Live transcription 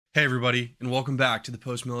Hey, everybody, and welcome back to the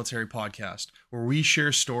Post Military Podcast, where we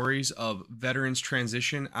share stories of veterans'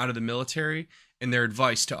 transition out of the military and their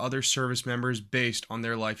advice to other service members based on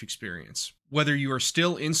their life experience. Whether you are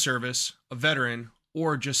still in service, a veteran,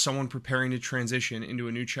 or just someone preparing to transition into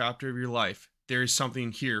a new chapter of your life, there is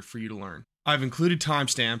something here for you to learn. I've included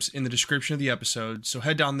timestamps in the description of the episode, so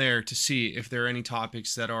head down there to see if there are any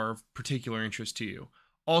topics that are of particular interest to you.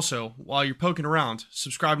 Also, while you're poking around,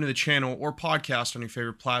 subscribing to the channel or podcast on your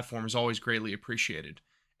favorite platform is always greatly appreciated.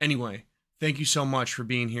 Anyway, thank you so much for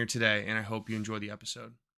being here today, and I hope you enjoy the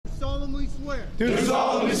episode. Solemnly swear Do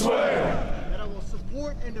solemnly swear that I will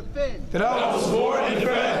support and defend that I will support and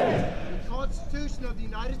defend the Constitution of the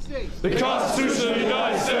United States the Constitution of the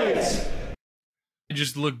United States. I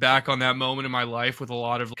just look back on that moment in my life with a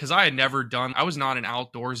lot of, because I was not an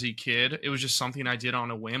outdoorsy kid. It was just something I did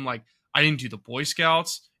on a whim. Like, I didn't do the Boy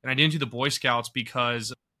Scouts, and I didn't do the Boy Scouts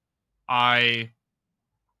because my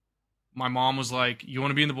mom was like, you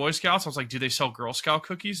want to be in the Boy Scouts? I was like, do they sell Girl Scout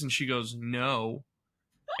cookies? And she goes, no.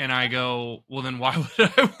 And I go, well, then why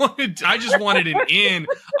would I just wanted an in.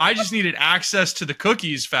 I just needed access to the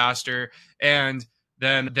cookies faster. And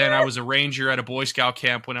then I was a ranger at a Boy Scout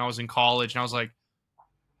camp when I was in college, and I was like,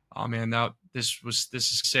 oh man, this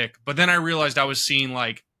is sick. But then I realized I was seeing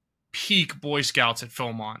like peak Boy Scouts at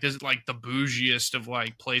Philmont. This is like the bougiest of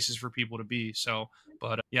like places for people to be. So,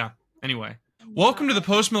 but yeah, anyway, welcome to the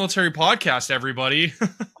Post Military Podcast, everybody.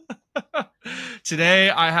 Today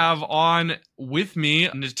I have on with me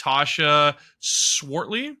Natasha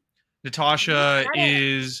Swartley. Natasha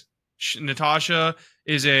is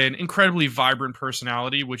an incredibly vibrant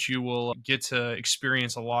personality, which you will get to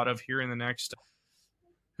experience a lot of here in the next,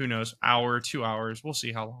 who knows, hour, 2 hours. We'll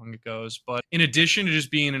see how long it goes. But in addition to just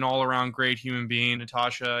being an all-around great human being,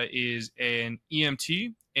 Natasha is an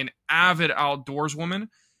EMT, an avid outdoors woman,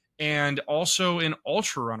 and also an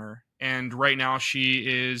ultra runner. And right now she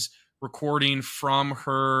is recording from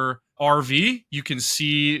her RV. You can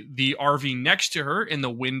see the RV next to her in the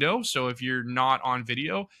window. So if you're not on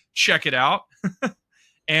video, check it out.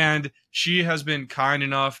 And she has been kind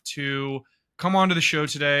enough to come onto the show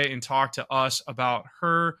today and talk to us about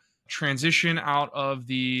her transition out of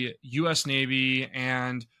the U.S. Navy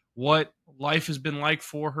and what life has been like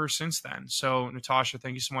for her since then. So, Natasha,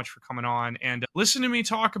 thank you so much for coming on and listen to me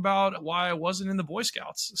talk about why I wasn't in the Boy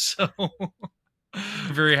Scouts. So,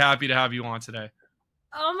 I'm very happy to have you on today.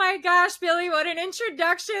 Oh my gosh, Billy, what an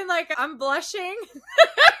introduction. Like, I'm blushing.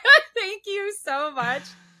 Thank you so much.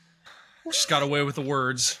 Just got away with the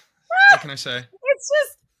words. What can I say?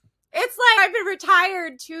 It's like I've been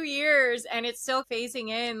retired 2 years and it's still phasing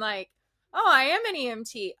in like, oh, I am an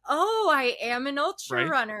EMT. Oh, I am an ultra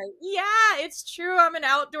runner. Yeah, it's true. I'm an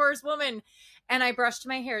outdoors woman. And I brushed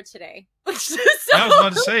my hair today. So, I was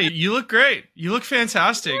about to say, you look great. You look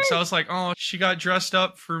fantastic. So I was like, oh, she got dressed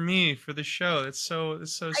up for me for the show. It's so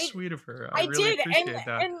sweet of her. I really appreciate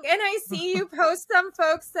that. And I see you post some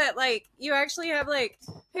folks that like you actually have like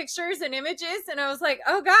pictures and images. And I was like,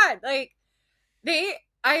 oh God, like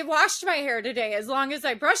I washed my hair today as long as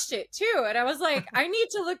I brushed it too. And I was like, I need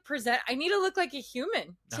to look like a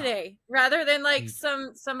human today rather than like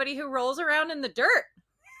somebody who rolls around in the dirt.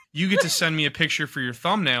 You get to send me a picture for your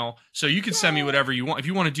thumbnail, so you can send me whatever you want. If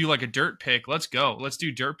you want to do like a dirt pic, let's go. Let's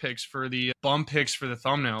do dirt pics for the bum pics for the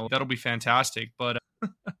thumbnail. That'll be fantastic. But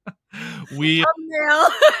thumbnail.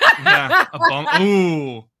 Yeah, a bum.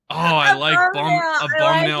 Ooh. Oh, I like a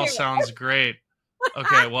bum nail sounds great.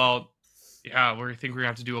 Okay, well, yeah, I think we're gonna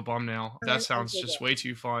have to do a bum nail. That sounds just way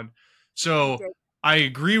too fun. So I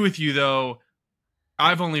agree with you though.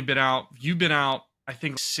 I've only been out. You've been out, I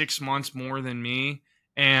think, 6 months more than me.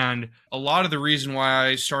 And a lot of the reason why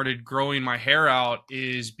I started growing my hair out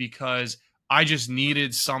is because I just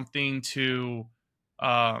needed something to,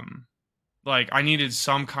 I needed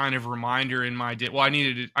some kind of reminder in my day. Well,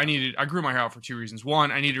 I grew my hair out for 2 reasons.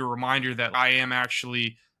 One, I needed a reminder that I am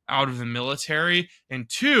actually out of the military. And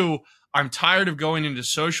two, I'm tired of going into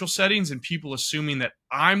social settings and people assuming that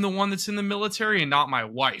I'm the one that's in the military and not my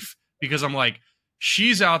wife. Because I'm like,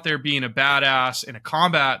 she's out there being a badass and a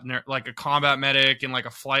combat medic and like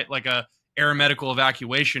a aeromedical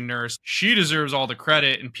evacuation nurse. She deserves all the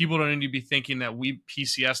credit, and people don't need to be thinking that we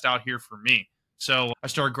PCS'd out here for me. So I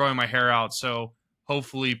started growing my hair out. So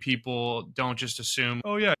hopefully people don't just assume,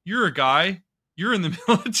 oh yeah, you're a guy, you're in the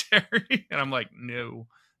military. And I'm like, no,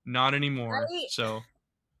 not anymore. So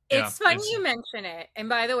it's funny you mention it. And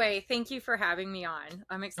by the way, thank you for having me on.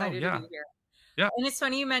 I'm excited to be here. Yeah. And it's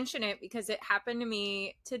funny you mention it because it happened to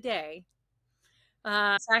me today. So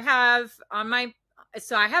I have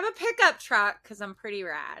a pickup truck because I'm pretty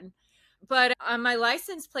rad. But on my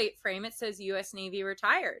license plate frame, it says U.S. Navy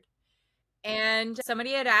retired. And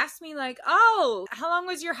somebody had asked me like, oh, how long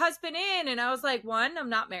was your husband in? And I was like, 1, I'm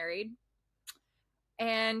not married.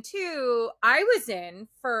 And 2, I was in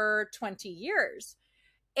for 20 years.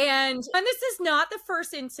 And this is not the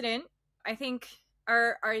first incident. I think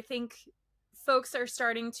folks are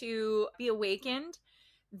starting to be awakened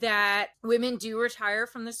that women do retire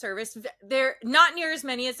from the service. They're not near as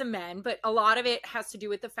many as the men, but a lot of it has to do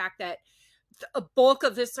with the fact that a bulk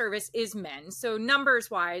of the service is men. So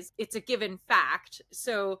numbers wise, it's a given fact.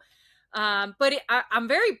 So, but I'm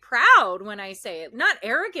very proud when I say it, not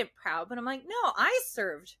arrogant proud, but I'm like, no, I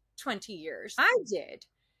served 20 years. I did.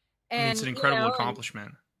 And it's an incredible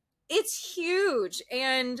accomplishment. It's huge.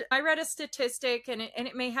 And I read a statistic, and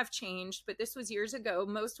it may have changed, but this was years ago.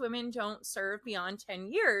 Most women don't serve beyond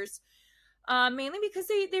 10 years, mainly because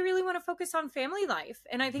they really want to focus on family life.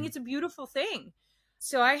 And I think it's a beautiful thing.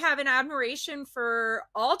 So I have an admiration for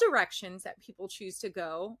all directions that people choose to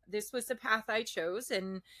go. This was the path I chose,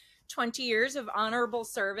 and 20 years of honorable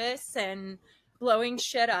service and blowing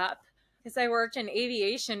shit up, because I worked in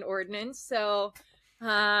aviation ordnance. So,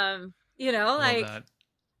 like,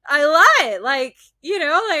 I love it. Like,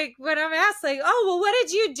 like when I'm asked like, oh, well, what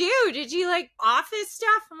did you do? Did you like office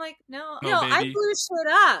stuff? I'm like, no, I blew shit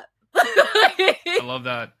up. I love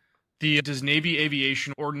that. Does Navy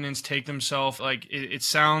aviation ordnance take themselves, like, it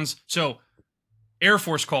sounds, so Air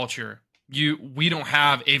Force culture, we don't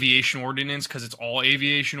have aviation ordnance because it's all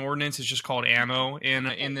aviation ordnance. It's just called ammo in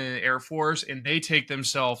the Air Force, and they take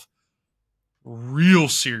themselves real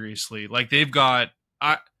seriously. Like, they've got,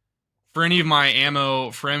 for any of my ammo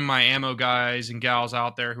guys and gals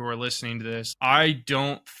out there who are listening to this, I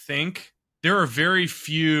don't think there are very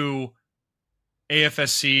few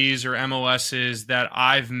AFSCs or MOSs that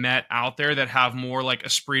I've met out there that have more like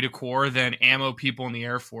esprit de corps than ammo people in the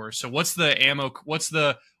Air Force. So what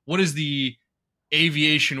is the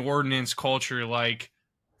aviation ordnance culture like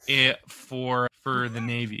for the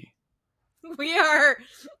Navy? We are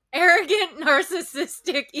arrogant,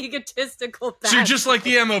 narcissistic, egotistical bastards. So you're just like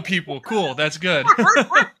the ammo people. Cool, that's good.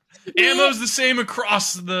 Ammo's the same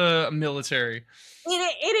across the military.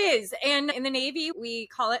 It is. And in the Navy, we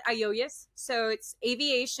call it IOUS. So it's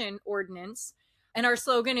aviation ordnance. And our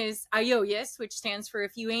slogan is IOUS, which stands for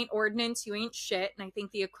if you ain't ordnance, you ain't shit. And I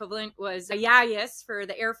think the equivalent was IAIUS for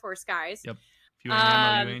the Air Force guys. Yep. If you ain't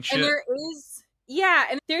ammo, you ain't shit.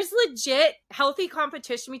 And there's legit healthy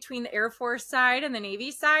competition between the Air Force side and the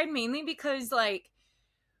Navy side, mainly because like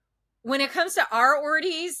when it comes to our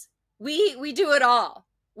ordies, we do it all.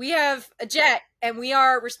 We have a jet, and we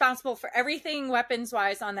are responsible for everything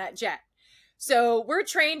weapons-wise on that jet. So we're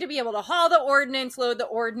trained to be able to haul the ordnance, load the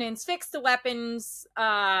ordnance, fix the weapons,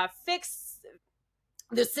 fix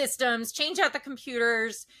the systems, change out the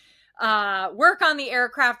computers, work on the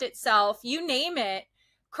aircraft itself, you name it,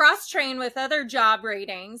 cross-train with other job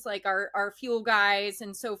ratings, like our fuel guys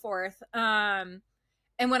and so forth. And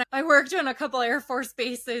when I worked on a couple Air Force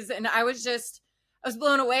bases, and I was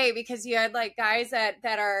blown away because you had like guys that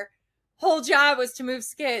our whole job was to move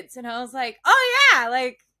skids. And I was like, oh yeah,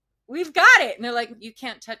 like we've got it. And they're like, you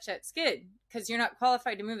can't touch that skid because you're not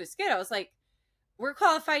qualified to move a skid. I was like, we're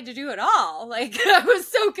qualified to do it all. Like I was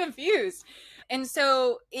so confused. And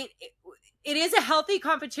so it is a healthy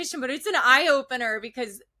competition, but it's an eye opener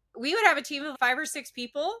because we would have a team of 5 or 6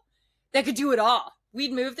 people that could do it all.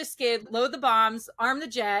 We'd move the skid, load the bombs, arm the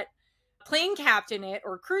jet, plane captain it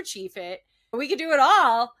or crew chief it. We could do it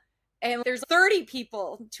all, and there's 30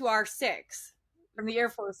 people to our 6 from the Air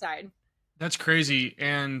Force side. That's crazy.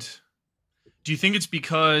 And do you think it's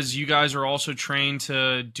because you guys are also trained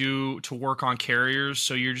to work on carriers,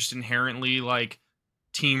 so you're just inherently like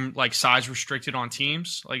team, like size restricted on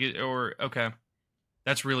teams? Okay.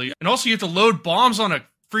 That's really, and also you have to load bombs on a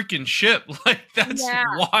freaking ship. Like that's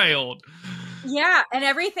wild. Yeah, and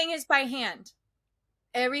everything is by hand.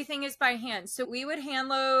 Everything is by hand. So we would hand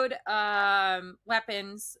load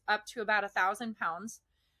weapons up to about 1,000 pounds,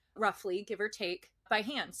 roughly, give or take, by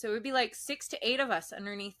hand. So it would be like 6 to 8 of us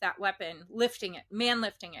underneath that weapon, lifting it, man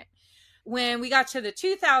lifting it. When we got to the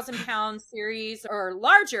 2,000 pound series or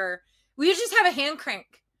larger, we would just have a hand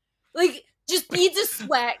crank. Like, just beads of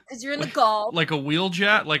sweat because you're in the Gulf. Like a wheel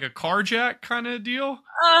jack, like a car jack kind of deal?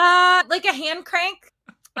 Like a hand crank.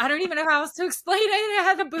 I don't even know how else to explain it. It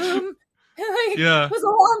had a boom. It was a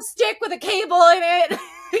long stick with a cable in it.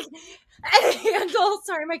 And handle.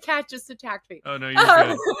 Sorry, my cat just attacked me. Oh no, you're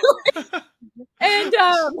good. And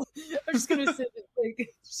I'm just gonna sit. Like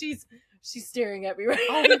she's staring at me right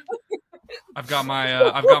now. I've got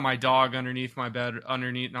my dog underneath my bed,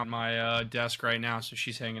 not my desk right now, so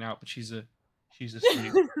she's hanging out, but she's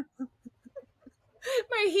asleep.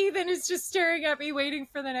 My heathen is just staring at me, waiting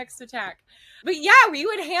for the next attack. But yeah, we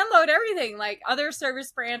would hand load everything, like other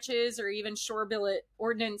service branches or even shore billet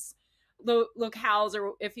ordnance locales,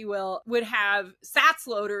 or if you will, would have SATS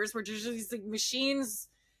loaders, which are just these like, machines,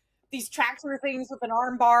 these tractor things with an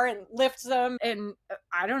arm bar and lifts them. And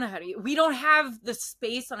I don't know how to, we don't have the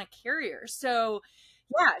space on a carrier. So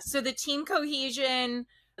yeah, so the team cohesion,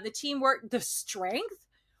 the teamwork, the strength.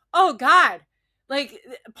 Oh God. Like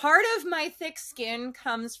part of my thick skin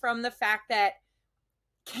comes from the fact that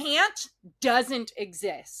can't doesn't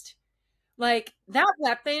exist. Like that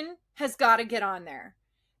weapon has got to get on there.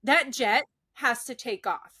 That jet has to take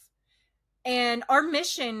off. And our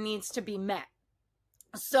mission needs to be met.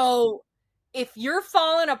 So if you're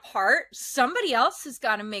falling apart, somebody else has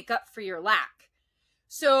got to make up for your lack.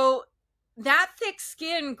 So that thick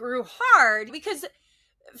skin grew hard because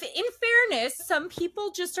in fairness, some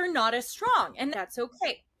people just are not as strong, and that's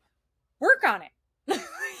okay. Work on it.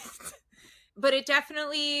 But it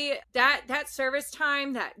definitely, that service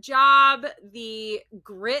time, that job, the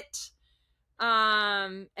grit,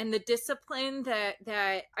 and the discipline that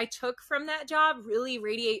I took from that job really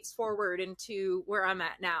radiates forward into where I'm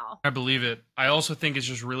at now. I believe it. I also think it's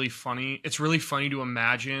just really funny. It's really funny to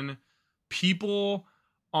imagine people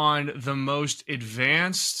on the most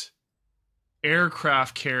advanced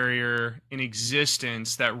aircraft carrier in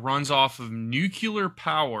existence that runs off of nuclear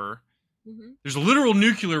power. Mm-hmm. There's a literal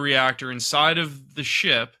nuclear reactor inside of the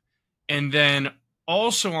ship, and then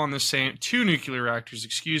also on the same two nuclear reactors,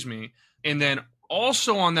 excuse me, and then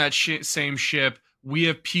also on that same ship, we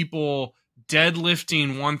have people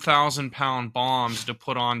deadlifting 1,000-pound bombs to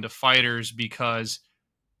put onto fighters because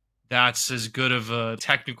that's as good of a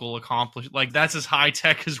technical accomplishment. Like that's as high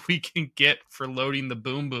tech as we can get for loading the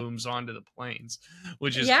boom booms onto the planes,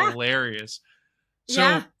 which is hilarious.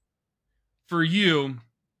 So for you,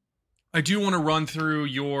 I do want to run through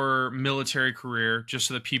your military career just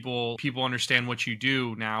so that people understand what you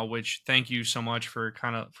do now, which thank you so much for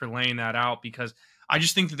laying that out, because I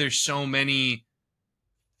just think that there's so many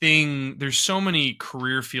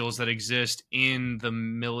career fields that exist in the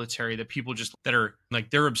military that people just, that are like,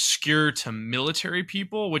 they're obscure to military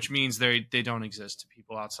people, which means they don't exist to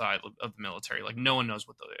people outside of the military. Like no one knows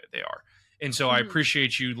what they are. And so I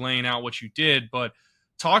appreciate you laying out what you did, but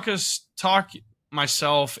talk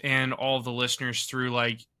myself and all of the listeners through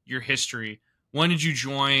like your history. When did you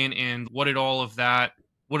join, and what did all of that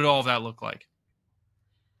look like?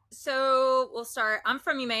 So we'll start. I'm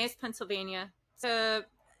from Emmaus, Pennsylvania. So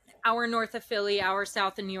hour north of Philly, hour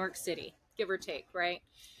south of New York City, give or take, right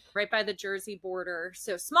by the Jersey border.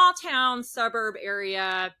 So small town, suburb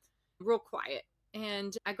area, real quiet.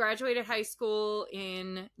 And I graduated high school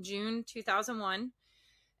in June 2001.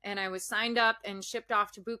 And I was signed up and shipped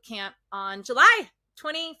off to boot camp on July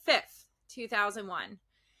 25th, 2001.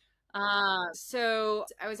 So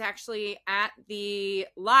I was actually at the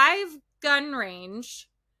live gun range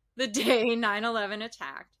the day 9/11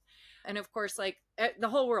 attacked. And of course, like the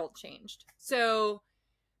whole world changed. So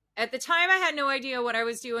at the time, I had no idea what I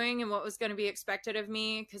was doing and what was going to be expected of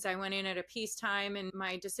me, because I went in at a peacetime, and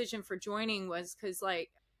my decision for joining was because like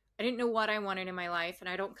I didn't know what I wanted in my life, and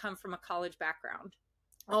I don't come from a college background.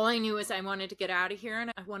 All I knew is I wanted to get out of here,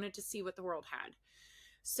 and I wanted to see what the world had.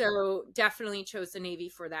 So definitely chose the Navy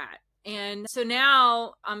for that. And so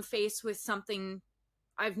now I'm faced with something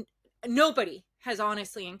nobody has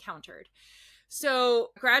honestly encountered.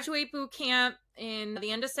 So graduate boot camp in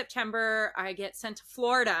the end of September. I get sent to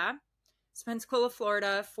Florida, Pensacola,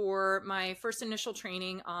 Florida, for my first initial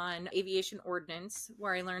training on aviation ordnance,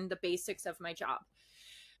 where I learned the basics of my job.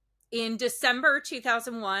 In December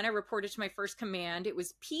 2001, I reported to my first command. It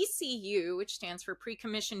was PCU, which stands for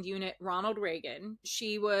Pre-Commissioned Unit Ronald Reagan.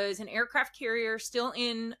 She was an aircraft carrier still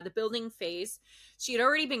in the building phase. She had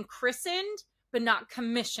already been christened, but not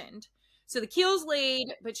commissioned. So the keel's laid,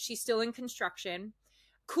 but she's still in construction.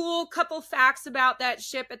 Cool couple facts about that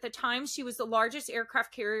ship. At the time, she was the largest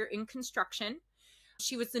aircraft carrier in construction.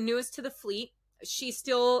 She was the newest to the fleet. She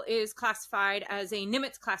still is classified as a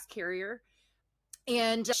Nimitz class carrier.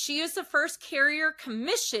 And she is the first carrier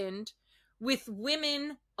commissioned with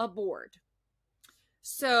women aboard.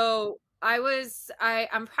 So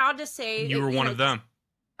I'm proud to say you were one of them.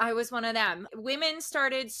 I was one of them. Women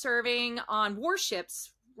started serving on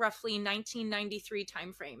warships roughly 1993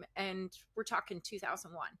 timeframe, and we're talking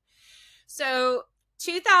 2001. So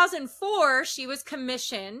 2004, she was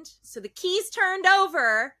commissioned. So the keys turned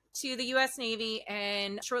over to the U.S. Navy,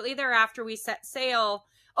 and shortly thereafter, we set sail.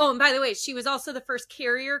 Oh, and by the way, she was also the first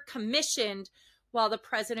carrier commissioned while the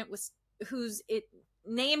president who's it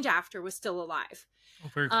named after was still alive. Oh,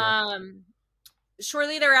 very cool.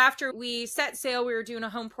 shortly thereafter, we set sail. We were doing a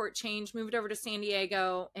home port change, moved over to San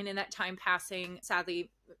Diego. And in that time passing,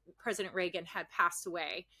 sadly, President Reagan had passed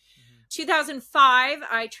away. 2005,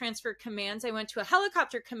 I transferred commands. I went to a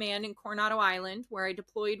helicopter command in Coronado Island, where I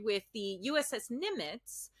deployed with the USS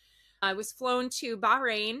Nimitz. I was flown to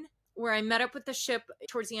Bahrain, where I met up with the ship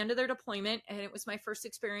towards the end of their deployment. And it was my first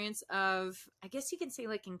experience of, I guess you can say,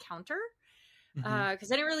 like, encounter,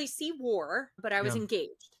 because I didn't really see war, but I was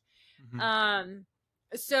engaged.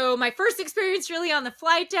 So my first experience really on the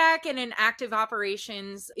flight deck and in active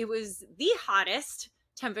operations, it was the hottest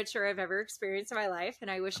temperature I've ever experienced in my life,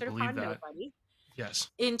 and I wish it upon nobody. Yes.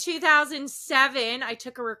 In 2007, I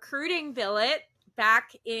took a recruiting billet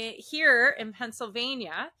back here in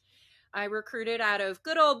Pennsylvania. I recruited out of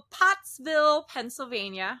good old Pottsville,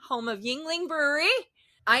 Pennsylvania, home of Yingling Brewery.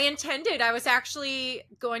 I was actually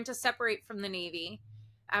going to separate from the Navy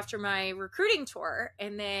after my recruiting tour.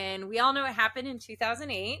 And then we all know what happened in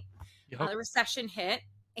 2008. The recession hit,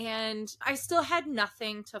 and I still had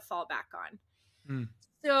nothing to fall back on.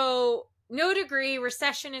 So no degree,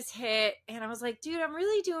 recession is hit. And I was like, dude, I'm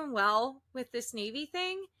really doing well with this Navy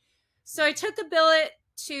thing. So I took a billet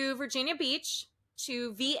to Virginia Beach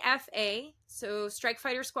to VFA, so Strike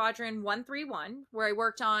Fighter Squadron 131, where I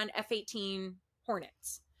worked on F-18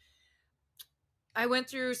 Hornets. I went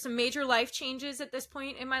through some major life changes at this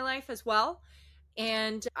point in my life as well.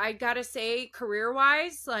 And I gotta say,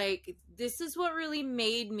 career-wise, like, this is what really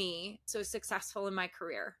made me so successful in my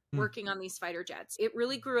career, working on these fighter jets. It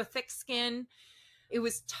really grew a thick skin. It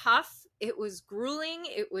was tough. It was grueling.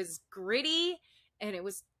 It was gritty. And it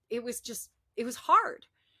was hard.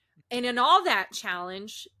 And in all that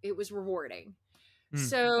challenge, it was rewarding.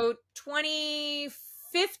 So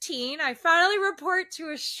 2015, I finally report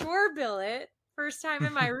to a shore billet. First time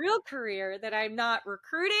in my real career that I'm not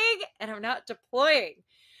recruiting and I'm not deploying.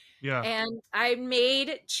 Yeah. And I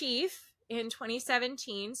made chief in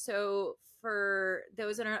 2017. So for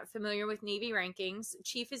those that are not familiar with Navy rankings,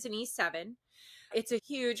 chief is an E7. It's a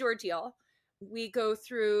huge ordeal. We go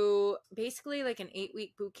through basically like an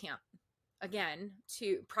 8-week boot camp again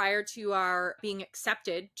prior to our being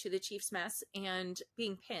accepted to the chief's mess and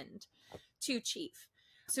being pinned to chief.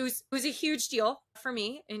 So it was a huge deal for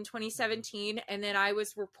me in 2017. And then I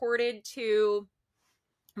was reported to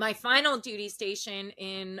my final duty station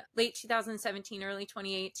in late 2017, early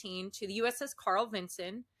 2018 to the USS Carl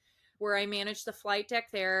Vinson, where I managed the flight deck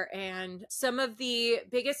there. And some of the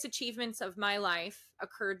biggest achievements of my life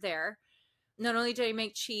occurred there. Not only did I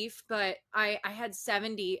make chief, but I had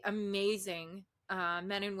 70 amazing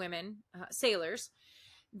men and women, sailors,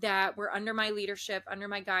 that were under my leadership, under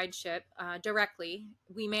my guideship directly.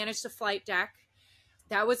 We managed the flight deck.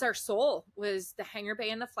 That was our soul, was the hangar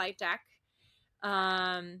bay and the flight deck.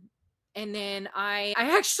 And then I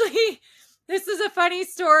actually, this is a funny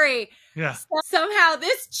story. Yeah. Somehow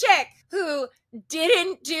this chick who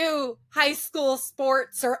didn't do high school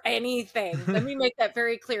sports or anything, let me make that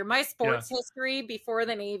very clear. My sports history before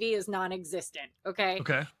the Navy is non-existent. Okay.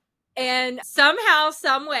 And somehow,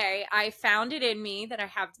 some way, I found it in me that I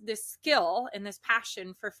have this skill and this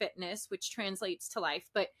passion for fitness, which translates to life.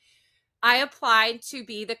 But I applied to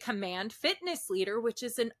be the command fitness leader, which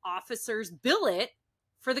is an officer's billet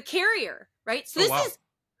for the carrier, right? So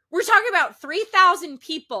we're talking about 3,000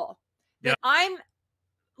 people that I'm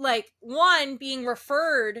like, one, being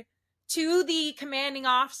referred to the commanding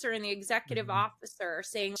officer and the executive officer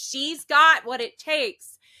saying she's got what it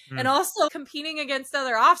takes. And also competing against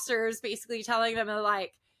other officers, basically telling them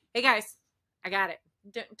like, hey guys, I got it.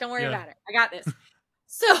 Don't worry about it. I got this.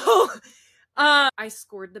 So I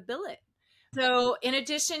scored the billet. So in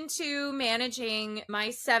addition to managing my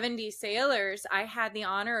 70 sailors, I had the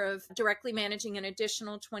honor of directly managing an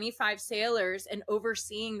additional 25 sailors and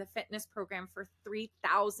overseeing the fitness program for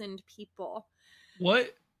 3,000 people.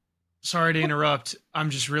 Sorry to interrupt. I'm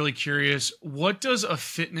just really curious. What does a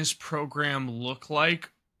fitness program look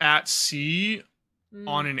like at sea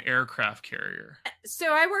on an aircraft carrier?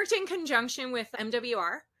 So I worked in conjunction with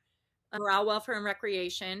MWR, Morale, Welfare, and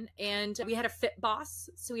Recreation, and we had a fit boss.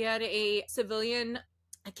 So we had a civilian,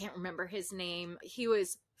 I can't remember his name. He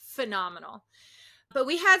was phenomenal. But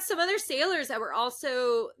we had some other sailors that were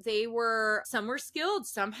also, some were skilled.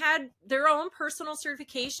 Some had their own personal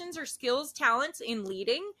certifications or skills, talents in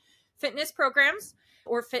leading fitness programs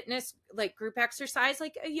or fitness, like group exercise,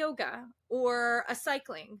 like a yoga or a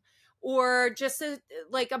cycling or just a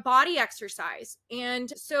body exercise.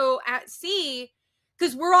 And so at sea,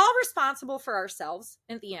 because we're all responsible for ourselves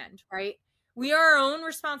at the end, right? We are our own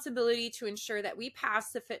responsibility to ensure that we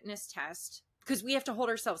pass the fitness test because we have to hold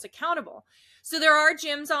ourselves accountable. So there are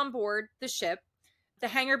gyms on board the ship The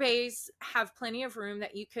hangar bays have plenty of room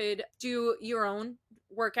that you could do your own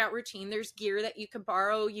workout routine. There's gear that you could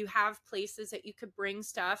borrow. You have places that you could bring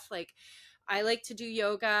stuff. Like I like to do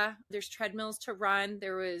yoga. There's treadmills to run.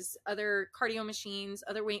 There was other cardio machines,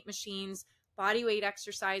 other weight machines, body weight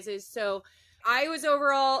exercises. So I was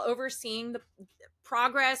overall overseeing the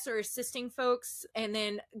progress or assisting folks and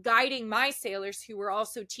then guiding my sailors who were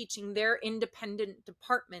also teaching their independent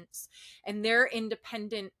departments and their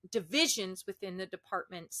independent divisions within the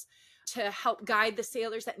departments to help guide the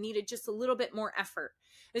sailors that needed just a little bit more effort.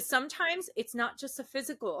 Because sometimes it's not just a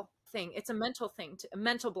physical thing, it's a mental thing, a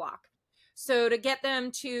mental block. So to get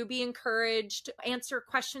them to be encouraged, answer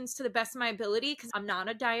questions to the best of my ability, because I'm not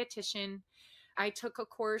a dietitian. I took a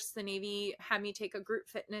course, the Navy had me take a group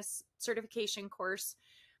fitness certification course,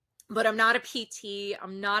 but I'm not a PT.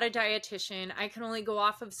 I'm not a dietitian. I can only go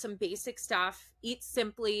off of some basic stuff. Eat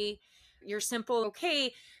simply. You're simple.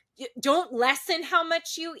 Okay. Don't lessen how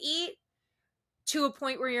much you eat to a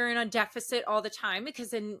point where you're in a deficit all the time,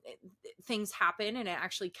 because then things happen and it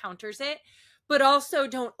actually counters it. But also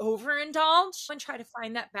don't overindulge and try to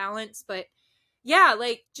find that balance. But yeah,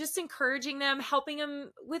 like just encouraging them, helping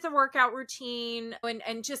them with a workout routine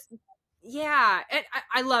and just, yeah. And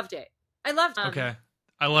I loved it. I loved it. Okay.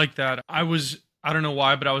 I like that. I don't know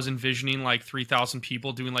why, but I was envisioning like 3,000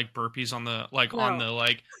 people doing like burpees on the, like on the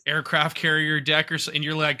like aircraft carrier deck or so. And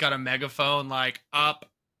you're like, got a megaphone, like up,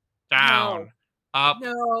 down, up,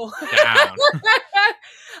 down.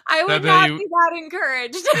 I would not be that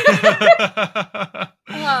encouraged.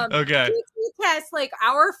 Okay. PT tests, like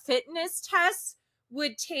our fitness tests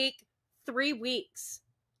would take 3 weeks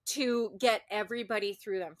to get everybody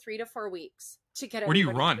through them, 3 to 4 weeks to get. Where do you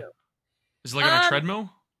run? Through. Is it like on a treadmill,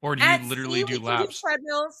 or do you literally do laps?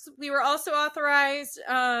 Treadmills. We were also authorized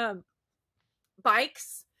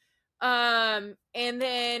bikes. And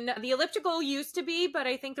then the elliptical used to be, but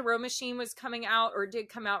I think the row machine was coming out or did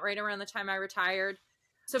come out right around the time I retired.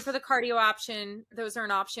 So for the cardio option, those are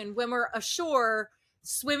an option. When we're ashore,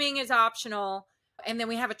 swimming is optional. And then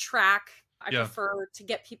we have a track. I prefer to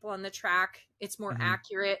get people on the track. It's more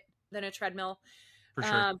accurate than a treadmill. For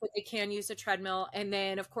sure. But they can use a treadmill. And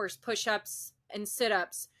then, of course, push-ups and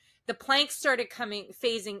sit-ups. The planks started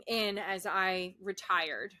phasing in as I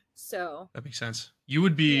retired. So that makes sense. You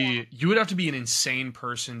would have to be an insane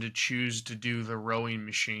person to choose to do the rowing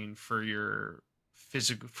machine for your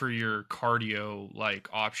cardio like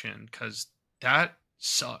option, because that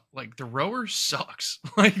sucks. Like the rower sucks.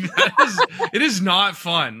 Like it is not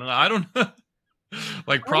fun. I don't know.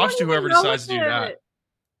 Like props to whoever decides to do that.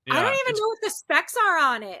 Yeah, I don't even know what the specs are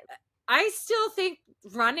on it. I still think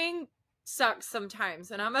running sucks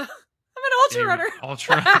sometimes, and I'm an ultra runner.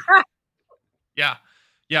 Ultra. Yeah.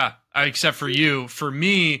 Except for you. For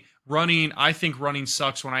me, I think running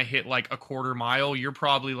sucks when I hit like a quarter mile. You're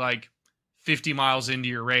probably like 50 miles into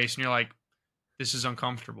your race, and you're like, this is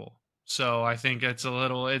uncomfortable. So I think it's a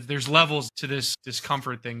little. There's levels to this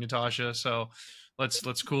discomfort thing, Natasha. So let's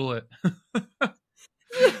cool it.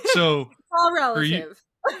 So it's all relative.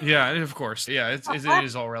 Yeah, of course. Yeah, it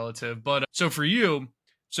is all relative. But so for you.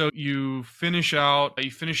 So you finish out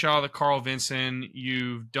the Carl Vinson.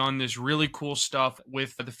 You've done this really cool stuff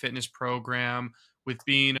with the fitness program, with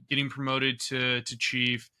getting promoted to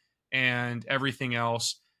chief and everything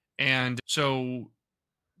else. And so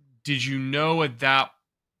did you know at that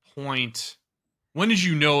point, when did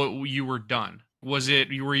you know you were done? Were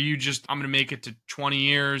you just, I'm going to make it to 20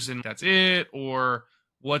 years and that's it? Or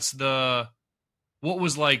what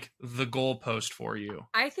was like the goalpost for you?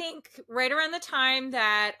 I think right around the time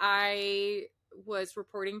that I was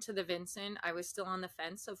reporting to the Vinson, I was still on the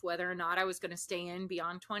fence of whether or not I was going to stay in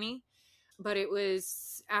beyond 20. But it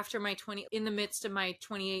was after in the midst of my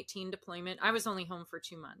 2018 deployment. I was only home for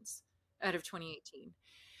 2 months out of 2018.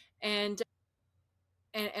 And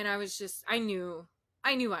I was just, I knew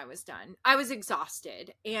I was done. I was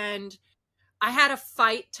exhausted, and I had to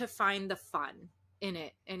fight to find the fun in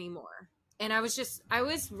it anymore. And I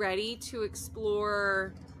was ready to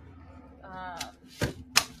explore,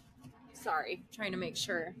 trying to make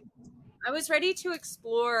sure. I was ready to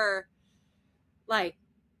explore, like,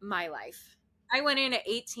 my life. I went in at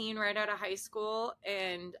 18 right out of high school,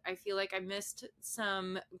 and I feel like I missed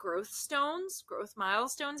some growth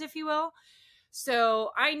milestones, if you will. So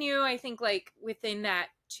I think, like, within that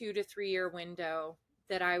 2 to 3 year window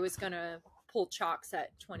that I was going to pull chocks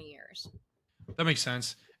at 20 years. That makes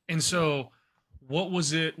sense. And so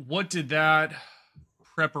what did that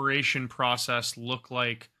preparation process look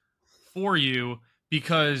like for you?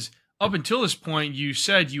 Because up until this point, you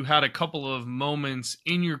said you had a couple of moments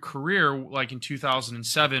in your career, like in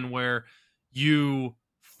 2007, where you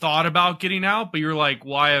thought about getting out, but you're like,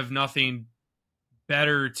 well, I have nothing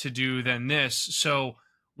better to do than this. So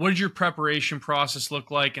what did your preparation process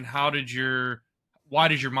look like, and why did your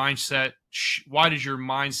mindset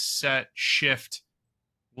shift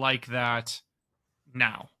like that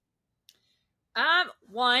now?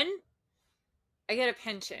 One, I get a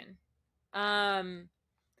pension.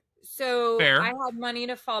 So Fair. I had money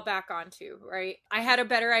to fall back onto, right? I had a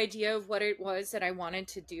better idea of what it was that I wanted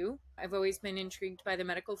to do. I've always been intrigued by the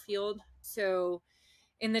medical field. So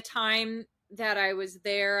in the time that I was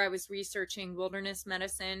there, I was researching wilderness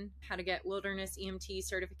medicine, how to get wilderness EMT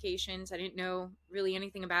certifications. I didn't know really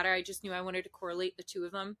anything about it. I just knew I wanted to correlate the two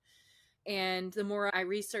of them. And the more I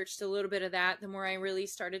researched a little bit of that, the more I really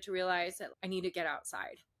started to realize that I need to get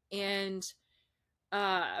outside. And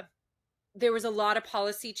there was a lot of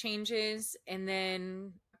policy changes, and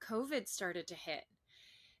then COVID started to hit.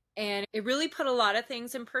 And it really put a lot of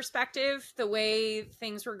things in perspective, the way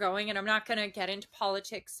things were going. And I'm not going to get into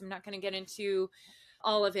politics. I'm not going to get into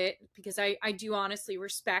all of it, because I do honestly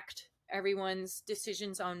respect everyone's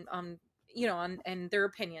decisions on and their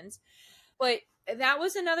opinions. But that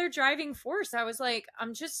was another driving force. I was like,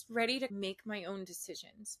 I'm just ready to make my own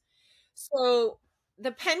decisions. So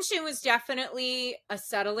the pension was definitely a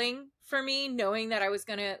settling for me, knowing that I was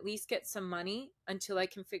going to at least get some money until I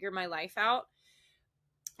can figure my life out.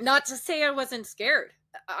 Not to say I wasn't scared.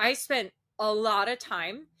 I spent a lot of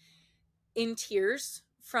time in tears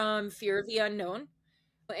from fear of the unknown,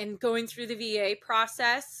 and going through the VA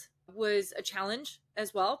process was a challenge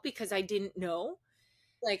as well, because I didn't know.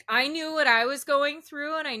 Like, I knew what I was going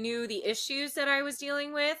through, and I knew the issues that I was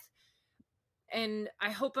dealing with. And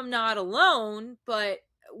I hope I'm not alone, but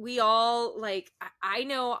we all, like, I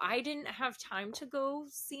know I didn't have time to go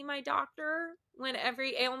see my doctor when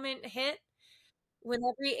every ailment hit, when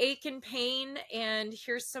every ache and pain, and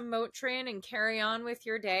here's some Motrin and carry on with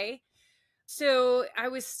your day. So I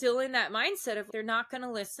was still in that mindset of, they're not going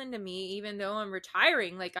to listen to me, even though I'm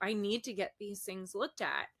retiring. Like, I need to get these things looked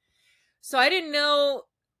at. So I didn't know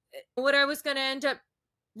what I was going to end up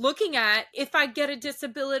looking at if I get a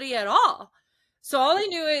disability at all. So all I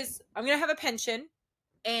knew is I'm going to have a pension,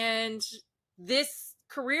 and this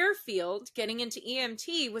career field, getting into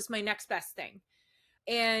EMT, was my next best thing.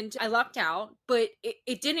 And I lucked out, but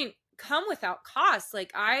it didn't come without cost.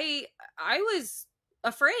 Like, I was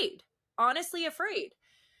afraid, honestly afraid.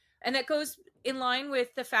 And that goes in line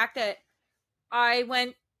with the fact that I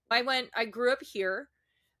grew up here,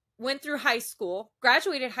 went through high school,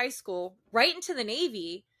 graduated high school, right into the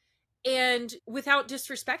Navy, and without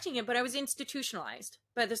disrespecting it, but I was institutionalized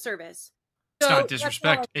by the service. It's not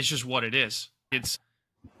disrespect. It's just what it is. It's,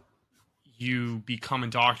 you become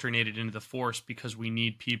indoctrinated into the force because we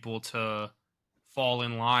need people to fall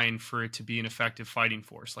in line for it to be an effective fighting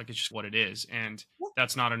force. Like, it's just what it is. And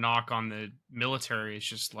that's not a knock on the military. It's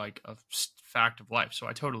just like a fact of life. So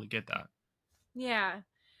I totally get that. Yeah.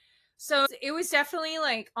 So it was definitely,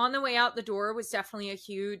 like, on the way out the door was definitely a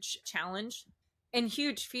huge challenge and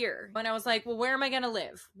huge fear. And I was like, well, where am I going to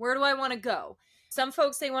live? Where do I want to go? Some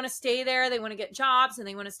folks, they want to stay there. They want to get jobs, and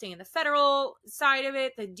they want to stay in the federal side of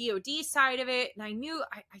it, the DOD side of it. And I knew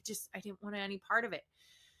I didn't want any part of it.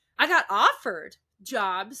 I got offered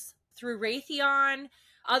jobs through Raytheon,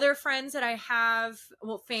 other friends that I have,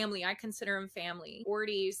 well, family, I consider them family,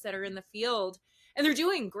 orties that are in the field, and they're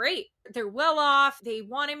doing great. They're well off. They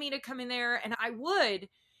wanted me to come in there, and I would.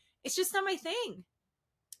 It's just not my thing.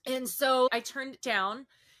 And so I turned it down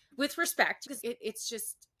with respect, because it's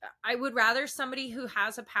just, I would rather somebody who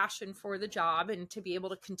has a passion for the job and to be able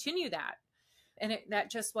to continue that. And that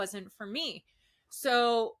just wasn't for me.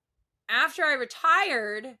 So after I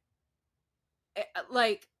retired,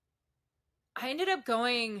 like, I ended up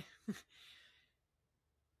going,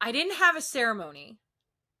 I didn't have a ceremony.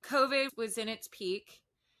 COVID was in its peak.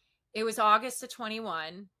 It was August of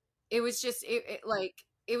 21. It was just, it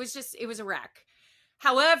was a wreck.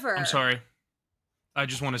 However, I'm sorry. I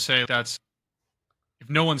just want to say that's, if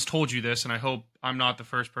no one's told you this, and I hope I'm not the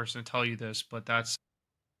first person to tell you this, but it's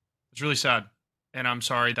really sad. And I'm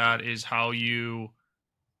sorry that is how you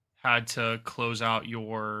had to close out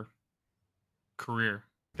your career.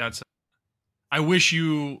 I wish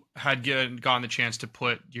you had gotten the chance to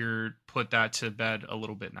put that to bed a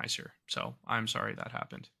little bit nicer. So I'm sorry that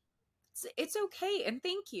happened. It's okay. And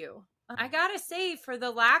thank you. I gotta say, for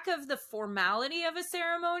the lack of the formality of a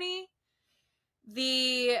ceremony,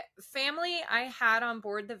 the family I had on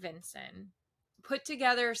board the Vinson put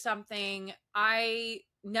together something I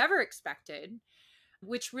never expected,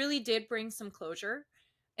 which really did bring some closure,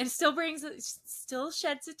 and still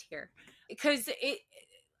sheds a tear, because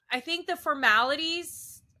I think the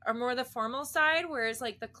formalities are more the formal side, whereas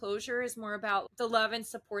like the closure is more about the love and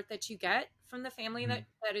support that you get from the family that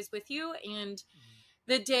is with you. And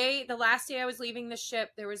the last day I was leaving the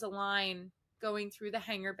ship, there was a line going through the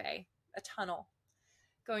hangar bay, a tunnel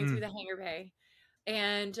going through the hangar bay.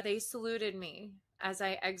 And they saluted me as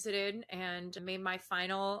I exited and made my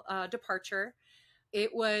final departure.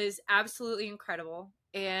 It was absolutely incredible.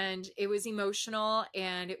 And it was emotional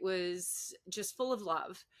and it was just full of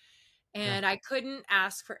love. And I couldn't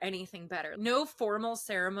ask for anything better. No formal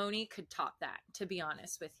ceremony could top that, to be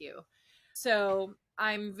honest with you. So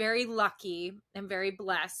I'm very lucky and very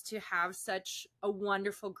blessed to have such a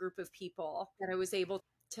wonderful group of people that I was able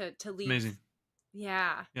to leave. Amazing.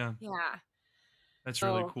 Yeah. Yeah. Yeah. That's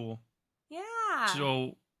really cool. Yeah.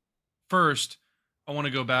 So first, I want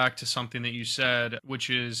to go back to something that you said, which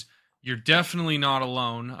is you're definitely not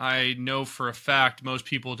alone. I know for a fact most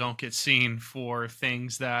people don't get seen for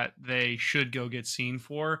things that they should go get seen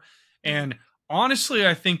for. And honestly,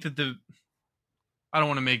 I think that I don't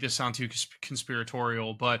want to make this sound too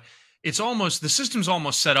conspiratorial, but it's almost, the system's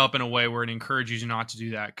almost set up in a way where it encourages you not to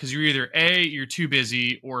do that. Because you're either A, you're too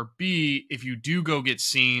busy, or B, if you do go get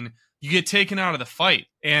seen, you get taken out of the fight.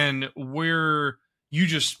 And where you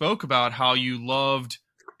just spoke about how you loved,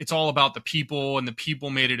 it's all about the people and the people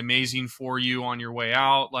made it amazing for you on your way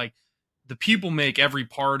out. Like the people make every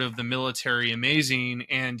part of the military amazing.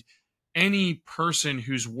 And any person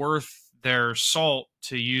who's worth their salt,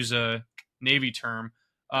 to use a Navy term,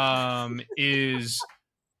 is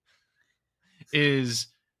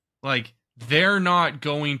like, they're not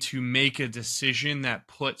going to make a decision that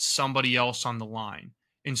puts somebody else on the line.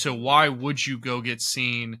 And so why would you go get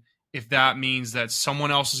seen if that means that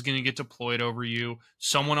someone else is going to get deployed over you,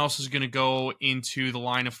 someone else is going to go into the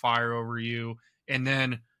line of fire over you, and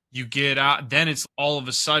then you get out, then it's all of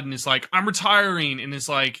a sudden, it's like, I'm retiring, and it's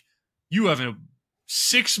like, you have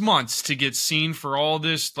 6 months to get seen for all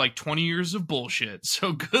this, like 20 years of bullshit.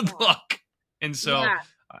 So good luck. And so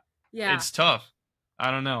it's tough.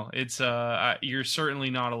 I don't know. It's you're certainly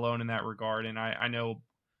not alone in that regard. And I know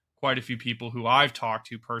quite a few people who I've talked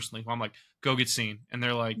to personally who I'm like, go get seen. And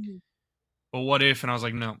they're like, well, what if? And I was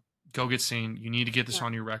like, no, go get seen. You need to get this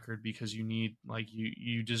on your record because you need, like,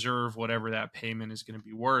 you deserve whatever that payment is going to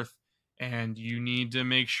be worth. And you need to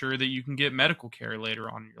make sure that you can get medical care later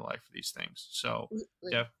on in your life for these things. So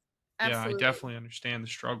yeah, I definitely understand the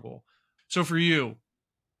struggle. So for you,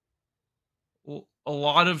 a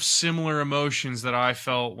lot of similar emotions that I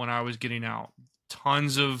felt when I was getting out.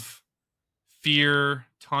 Tons of fear,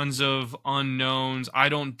 tons of unknowns. I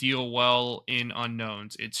don't deal well in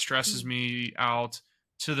unknowns. It stresses me out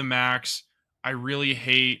to the max. I really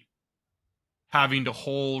hate having to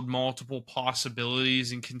hold multiple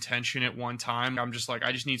possibilities in contention at one time. I'm just like,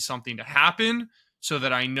 I just need something to happen so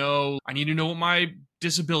that I need to know what my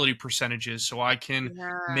disability percentage is so I can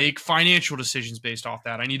make financial decisions based off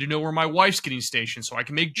that. I need to know where my wife's getting stationed so I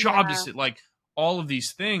can make job decisions, like all of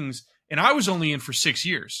these things. And I was only in for 6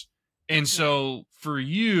 years. And so for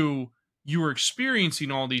you were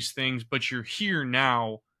experiencing all these things, but you're here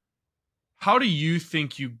now. How do you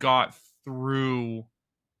think you got through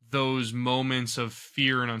those moments of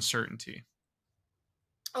fear and uncertainty?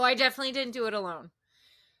 Oh, I definitely didn't do it alone.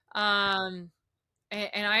 And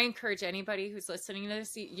I encourage anybody who's listening to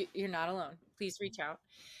this, you're not alone. Please reach out.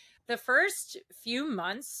 The first few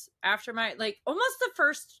months after almost the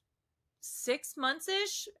first 6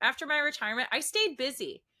 months-ish after my retirement, I stayed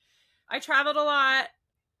busy. I traveled a lot.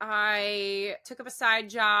 I took up a side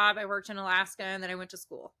job. I worked in Alaska, and then I went to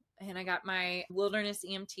school. And I got my wilderness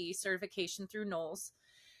EMT certification through Knowles.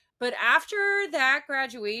 But after that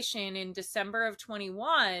graduation in December of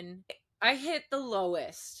 21, I hit the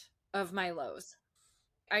lowest of my lows.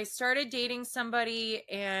 I started dating somebody,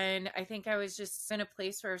 and I think I was just in a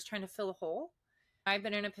place where I was trying to fill a hole. I've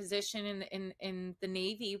been in a position in the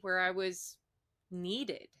Navy where I was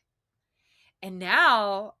needed. And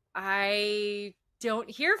now I don't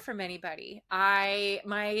hear from anybody.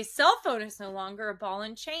 My cell phone is no longer a ball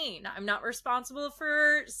and chain. I'm not responsible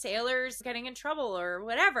for sailors getting in trouble or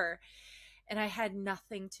whatever. And I had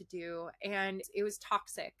nothing to do, and it was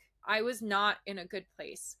toxic. I was not in a good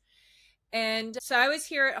place. And so I was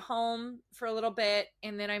here at home for a little bit,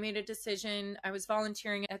 and then I made a decision. I was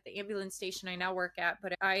volunteering at the ambulance station I now work at,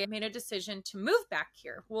 but I made a decision to move back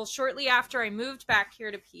here. Well, shortly after I moved back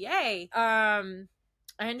here to PA, I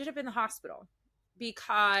ended up in the hospital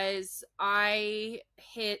because I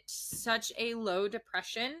hit such a low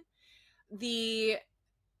depression. The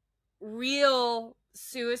real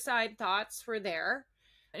suicide thoughts were there.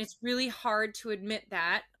 And it's really hard to admit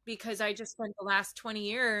that because I just spent the last 20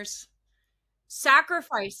 years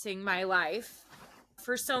sacrificing my life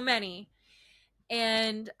for so many.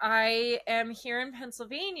 And I am here in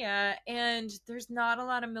Pennsylvania, and there's not a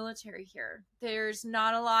lot of military here. There's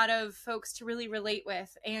not a lot of folks to really relate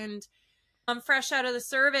with. And I'm fresh out of the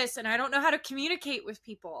service, and I don't know how to communicate with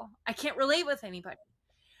people. I can't relate with anybody.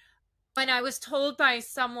 When I was told by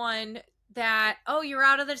someone that, oh, you're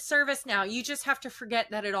out of the service now, you just have to forget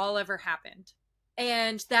that it all ever happened.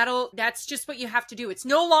 And that's just what you have to do. It's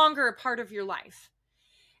no longer a part of your life.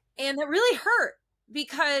 And that really hurt,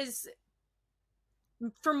 because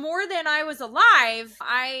for more than I was alive,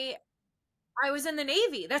 I was in the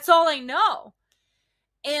Navy. That's all I know.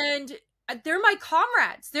 And they're my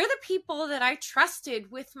comrades. They're the people that I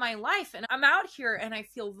trusted with my life. And I'm out here and I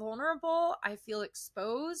feel vulnerable. I feel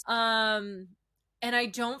exposed. And I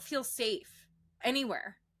don't feel safe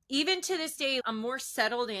anywhere. Even to this day, I'm more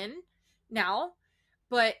settled in now.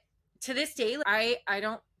 But to this day, I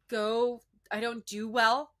don't do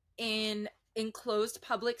well in enclosed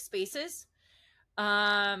public spaces.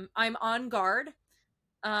 I'm on guard.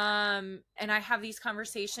 And I have these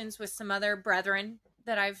conversations with some other brethren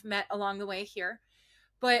that I've met along the way here.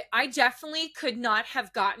 But I definitely could not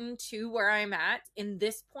have gotten to where I'm at in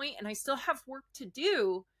this point, and I still have work to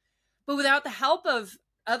do. But without the help of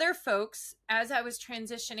other folks, as I was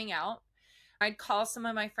transitioning out, I'd call some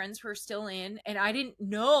of my friends who are still in, and I didn't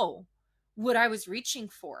know what I was reaching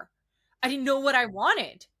for. I didn't know what I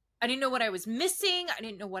wanted. I didn't know what I was missing. I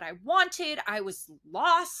didn't know what I wanted. I was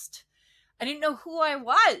lost. I didn't know who I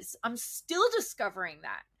was. I'm still discovering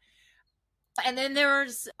that. And then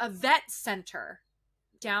there's a vet center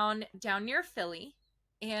down near Philly,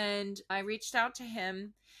 and I reached out to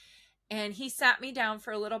him, and he sat me down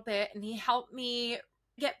for a little bit, and he helped me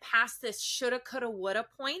get past this shoulda, coulda, woulda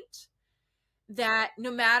point, that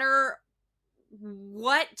no matter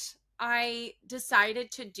what I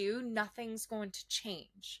decided to do, nothing's going to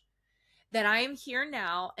change. That I am here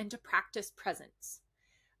now, and to practice presence.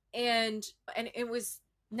 And it was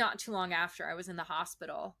not too long after I was in the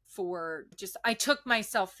hospital I took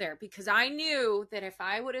myself there, because I knew that if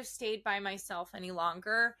I would have stayed by myself any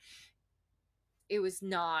longer, it was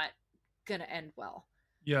not going to end well.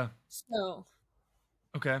 Yeah. So.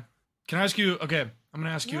 Okay. Can I ask you, okay, I'm going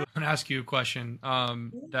to ask you a question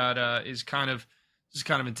that is kind of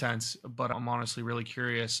intense, but I'm honestly really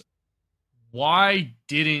curious. Why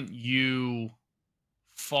didn't you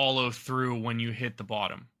follow through when you hit the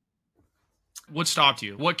bottom? What stopped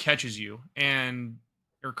you? What catches you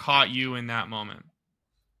or caught you in that moment?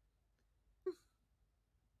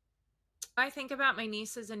 I think about my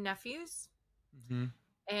nieces and nephews, mm-hmm.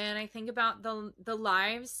 and I think about the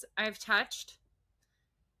lives I've touched,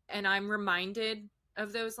 and I'm reminded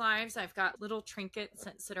of those lives. I've got little trinkets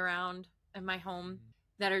that sit around in my home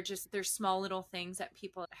that are just, they're small little things that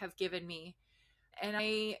people have given me. And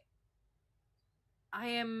I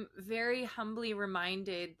am very humbly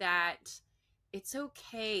reminded that it's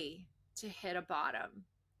okay to hit a bottom.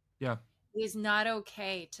 Yeah. It is not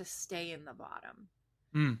okay to stay in the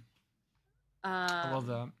bottom. I love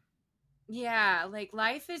that. Yeah, like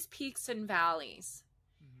life is peaks and valleys.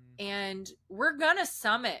 Mm-hmm. And we're gonna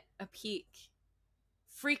summit a peak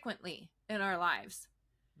frequently in our lives.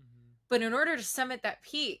 Mm-hmm. But in order to summit that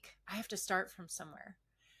peak, I have to start from somewhere.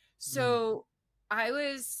 So I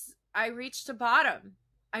reached a bottom.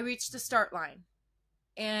 I reached a start line.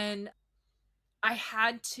 And I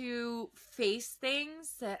had to face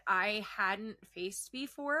things that I hadn't faced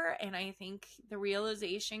before. And I think the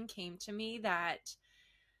realization came to me that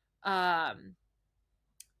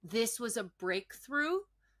this was a breakthrough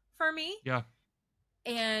for me. Yeah.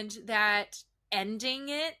 And that ending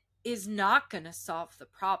it is not going to solve the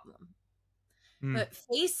problem. But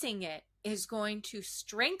facing it is going to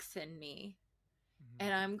strengthen me.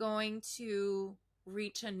 And I'm going to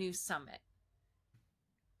reach a new summit.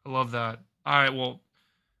 I love that. All right, well,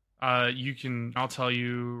 I'll tell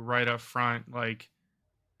you right up front, like,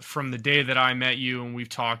 from the day that I met you and we've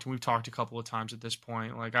talked a couple of times at this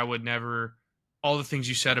point, like, I would never, all the things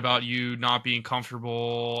you said about you not being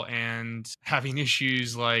comfortable and having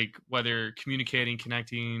issues, like whether communicating,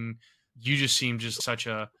 connecting, you just seem just such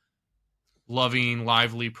a loving,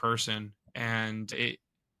 lively person. And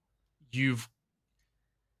if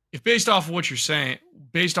based off of what you're saying,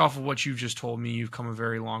 based off of what you've just told me, you've come a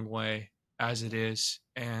very long way as it is.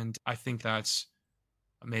 And I think that's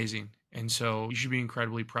amazing. And so you should be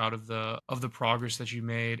incredibly proud of the progress that you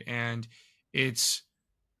made. And it's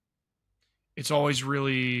always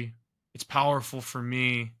really, it's powerful for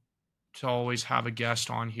me to always have a guest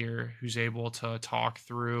on here who's able to talk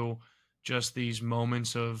through just these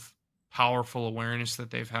moments of powerful awareness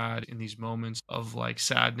that they've had in these moments of like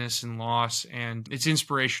sadness and loss. And it's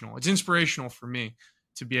inspirational. It's inspirational for me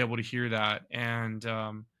to be able to hear that. And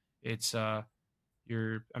it's I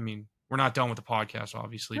mean, we're not done with the podcast,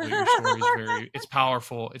 obviously, but your story is it's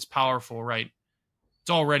powerful. It's powerful, right? It's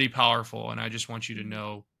already powerful. And I just want you to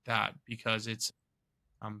know that, because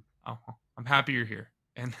I'm happy you're here.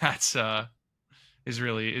 And that's, is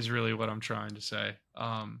really what I'm trying to say.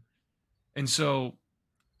 And so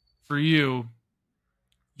for you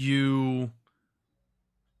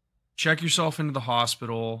check yourself into the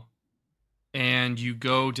hospital and you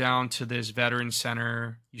go down to this veteran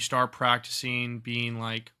center. You start practicing being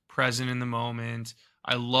like present in the moment.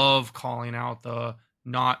 I love calling out the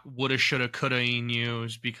not woulda, shoulda, coulda in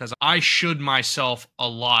yous, because I should myself a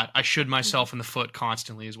lot. I should myself in the foot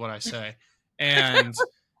constantly is what I say. And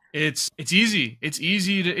it's easy. It's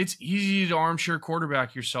easy to armchair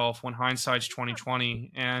quarterback yourself when hindsight's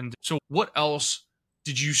 2020. And so what else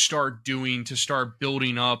did you start doing to start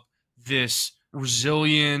building up this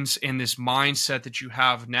resilience and this mindset that you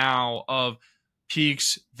have now of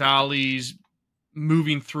peaks, valleys,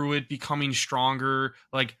 moving through it, becoming stronger?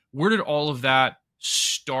 Like, where did all of that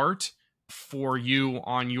start for you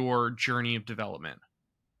on your journey of development?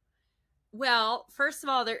 Well, first of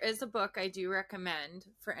all, there is a book I do recommend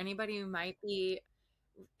for anybody who might be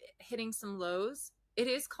hitting some lows. It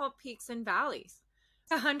is called Peaks and Valleys.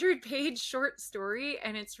 It's a 100-page short story,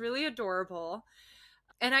 and it's really adorable.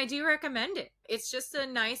 And I do recommend it. It's just a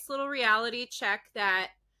nice little reality check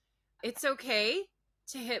that it's okay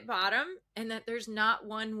to hit bottom and that there's not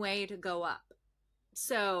one way to go up.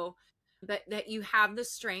 So that you have the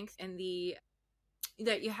strength and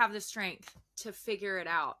to figure it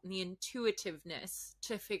out, and the intuitiveness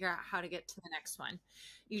to figure out how to get to the next one.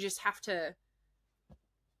 You just have to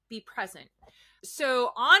be present.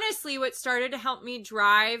 So honestly, what started to help me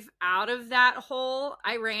drive out of that hole,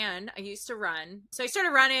 I used to run. So I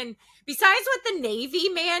started running, besides what the Navy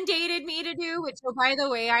mandated me to do, which, oh, by the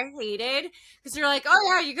way, I hated, because they're like, oh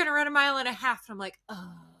yeah, you're going to run 1.5 miles. And I'm like,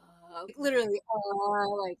 oh, literally,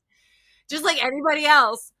 like, just like anybody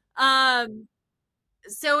else.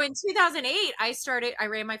 So in 2008, I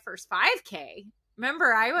ran my first 5K.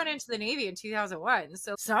 Remember, I went into the Navy in 2001.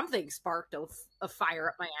 So something sparked a fire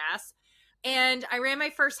up my ass. And I ran my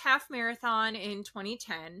first half marathon in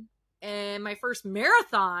 2010 and my first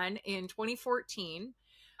marathon in 2014.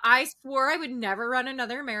 I swore I would never run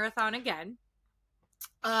another marathon again.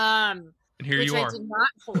 And here you are. I did not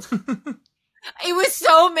hold. It was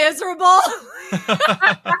so miserable.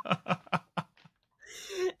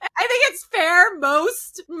 I think it's fair.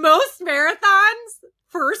 Most marathons,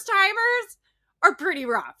 first timers, are pretty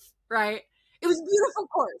rough, right? It was a beautiful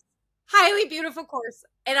course, highly beautiful course.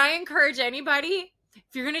 And I encourage anybody,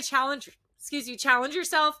 if you're going to challenge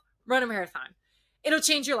yourself, run a marathon. It'll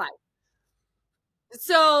change your life.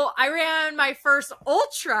 So I ran my first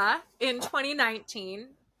ultra in 2019.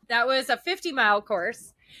 That was a 50-mile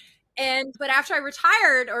course. But after I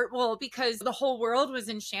retired, because the whole world was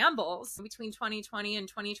in shambles between 2020 and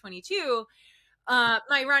 2022,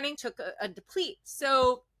 my running took a deplete.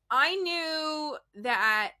 So I knew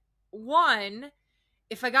that, one,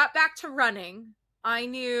 if I got back to running, I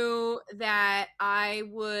knew that I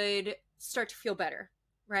would start to feel better,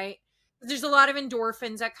 right? There's a lot of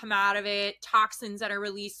endorphins that come out of it, toxins that are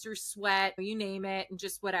released through sweat, you name it, and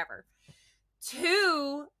just whatever.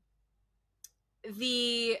 Two,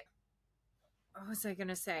 what was I going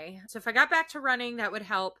to say? So if I got back to running, that would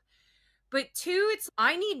help. But two,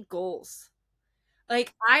 I need goals.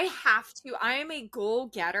 Like, I am a goal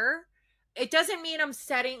getter. It doesn't mean I'm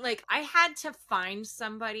setting, like, I had to find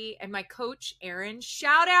somebody, and my coach, Aaron,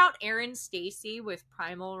 shout out Aaron Stacy with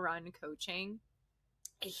Primal Run Coaching.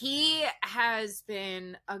 He has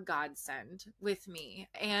been a godsend with me,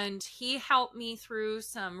 and he helped me through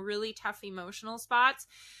some really tough emotional spots,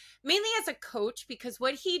 mainly as a coach, because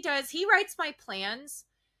what he does, he writes my plans,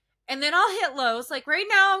 and then I'll hit lows. Like right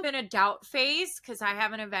now, I'm in a doubt phase because I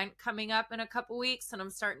have an event coming up in a couple weeks, and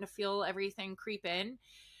I'm starting to feel everything creep in.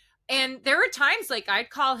 And there were times like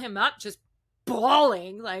I'd call him up just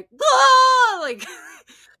bawling, like, ah! Like,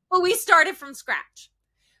 but we started from scratch.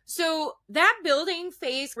 So that building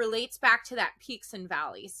phase relates back to that peaks and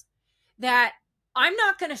valleys, that I'm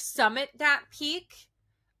not going to summit that peak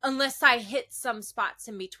unless I hit some spots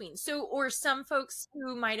in between. So, or some folks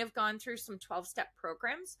who might have gone through some 12-step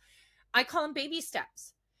programs, I call them baby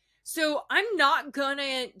steps. So I'm not going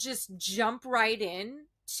to just jump right in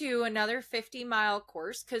to another 50-mile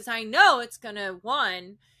course, because I know it's going to,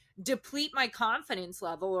 one, deplete my confidence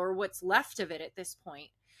level, or what's left of it at this point.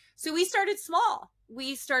 So we started small.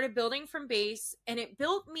 We started building from base, and it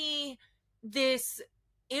built me this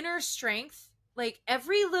inner strength. Like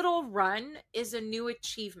every little run is a new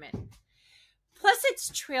achievement. Plus, it's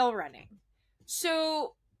trail running.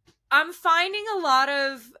 So I'm finding a lot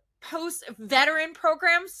of post veteran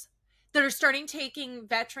programs that are starting taking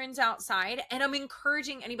veterans outside, and I'm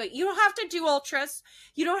encouraging anybody. You don't have to do ultras.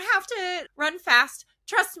 You don't have to run fast.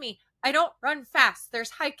 Trust me, I don't run fast.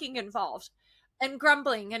 There's hiking involved and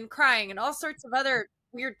grumbling and crying and all sorts of other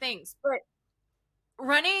weird things. But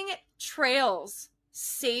running trails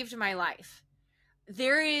saved my life.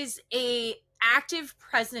 There is a active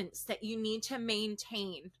presence that you need to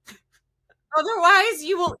maintain. Otherwise,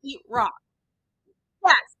 you will eat rocks.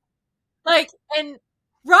 Yes. Like, and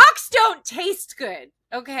rocks don't taste good,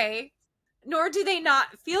 okay? Nor do they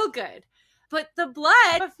not feel good. But the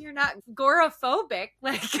blood, if you're not agoraphobic,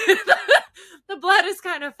 like the blood is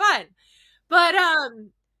kind of fun. But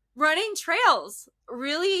running trails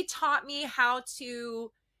really taught me how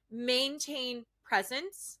to maintain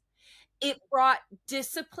presence. It brought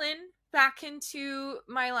discipline back into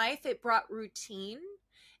my life. It brought routine.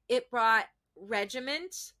 It brought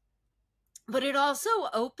regiment. But it also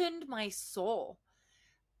opened my soul.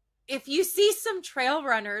 If you see some trail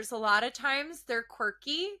runners, a lot of times they're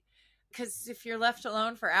quirky, because if you're left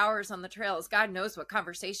alone for hours on the trails, God knows what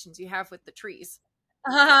conversations you have with the trees.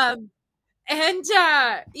 And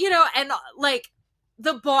like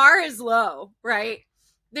the bar is low, right?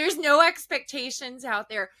 There's no expectations out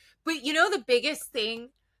there. But the biggest thing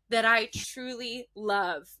that I truly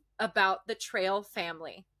love about the trail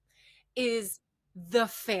family is the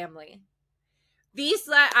family.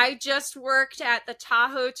 I just worked at the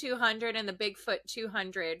Tahoe 200 and the Bigfoot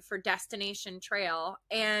 200 for Destination Trail,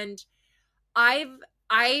 and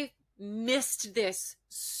I missed this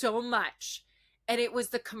so much. And it was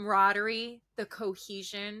the camaraderie, the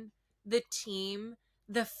cohesion, the team,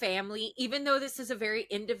 the family. Even though this is a very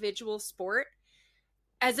individual sport,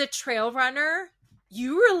 as a trail runner,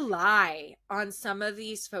 you rely on some of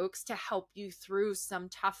these folks to help you through some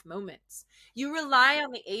tough moments. You rely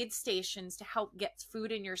on the aid stations to help get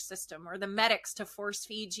food in your system, or the medics to force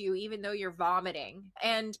feed you even though you're vomiting.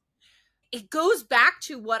 And it goes back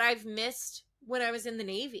to what I've missed when I was in the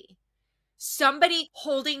Navy. Somebody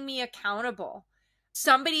holding me accountable.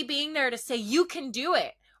 Somebody being there to say, you can do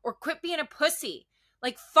it, or quit being a pussy.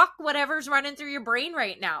 Like, fuck whatever's running through your brain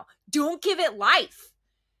right now. Don't give it life.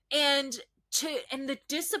 And the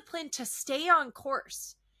discipline to stay on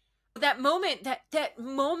course. That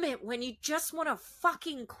moment when you just want to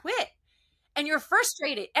fucking quit and you're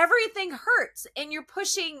frustrated, everything hurts, and you're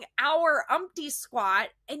pushing our umpty squat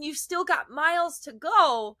and you've still got miles to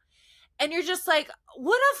go, and you're just like,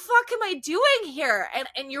 what the fuck am I doing here?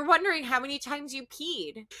 And you're wondering how many times you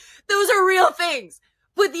peed. Those are real things.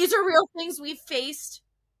 But these are real things we faced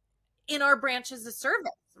in our branches of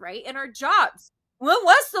service, right? In our jobs. When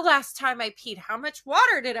was the last time I peed? How much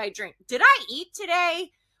water did I drink? Did I eat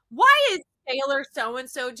today? Why is Taylor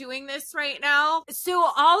so-and-so doing this right now?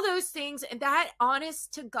 So all those things, and that,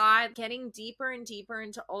 honest to God, getting deeper and deeper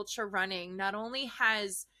into ultra running not only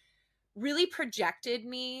has really projected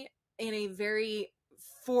me in a very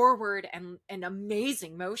forward and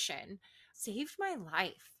amazing motion, saved my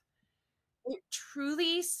life. It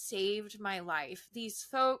truly saved my life. These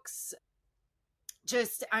folks,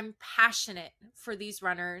 I'm passionate for these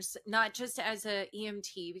runners, not just as a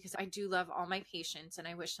EMT, because I do love all my patients and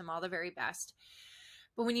I wish them all the very best.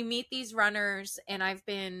 But when you meet these runners, and I've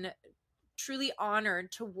been truly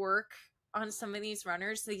honored to work on some of these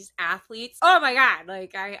runners, these athletes, oh my God,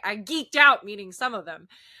 like I geeked out meeting some of them.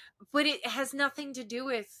 But it has nothing to do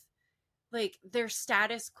with like their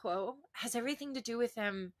status quo. It has everything to do with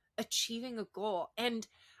them achieving a goal. And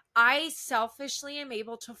I selfishly am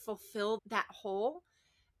able to fulfill that hole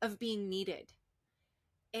of being needed.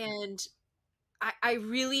 And I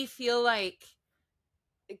really feel like,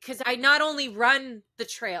 because I not only run the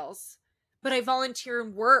trails, but I volunteer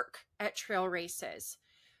and work at trail races.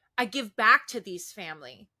 I give back to these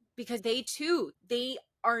family because they too, they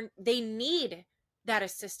need that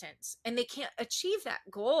assistance, and they can't achieve that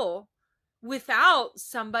goal without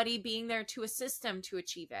somebody being there to assist them to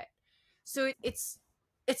achieve it. So it's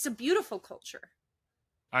a beautiful culture.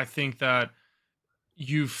 I think that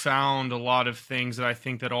you've found a lot of things that I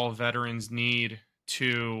think that all veterans need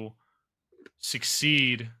to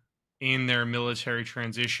succeed in their military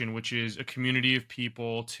transition, which is a community of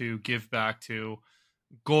people to give back to,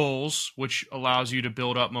 goals, which allows you to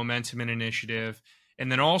build up momentum and initiative.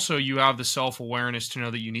 And then also you have the self-awareness to know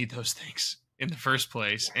that you need those things in the first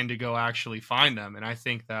place and to go actually find them. And I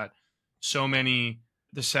think that so many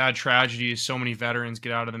the sad tragedy is so many veterans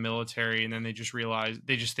get out of the military and then they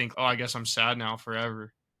just think, oh, I guess I'm sad now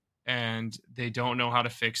forever. And they don't know how to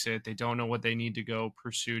fix it. They don't know what they need to go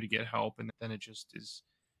pursue to get help. And then they're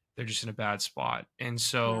just in a bad spot. And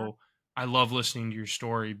so I love listening to your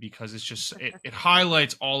story because it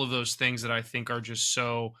highlights all of those things that I think are just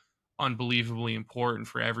so unbelievably important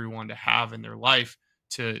for everyone to have in their life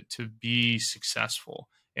to be successful.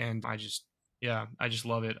 And I just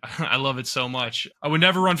love it. I love it so much. I would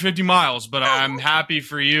never run 50 miles, but I'm happy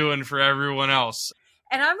for you and for everyone else.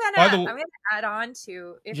 And I'm gonna add on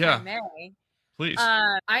to, if I may, please.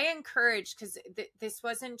 I encourage, because this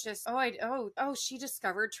wasn't just she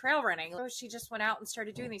discovered trail running. Oh, she just went out and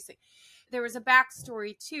started doing these things. There was a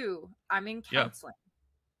backstory too. I'm in counseling,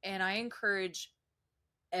 and I encourage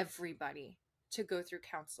everybody to go through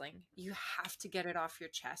counseling. You have to get it off your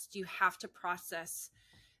chest. You have to process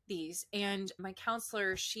these. And my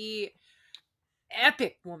counselor,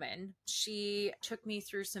 epic woman, she took me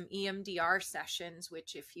through some EMDR sessions,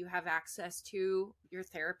 which if you have access to, your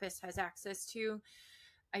therapist has access to,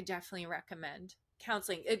 I definitely recommend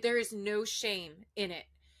counseling. There is no shame in it.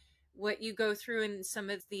 What you go through in some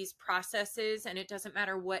of these processes, and it doesn't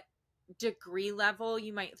matter what degree level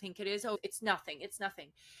you might think it is. Oh, it's nothing.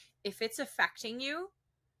 If it's affecting you,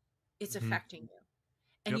 it's affecting you.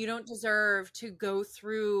 And you don't deserve to go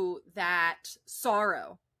through that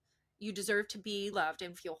sorrow. You deserve to be loved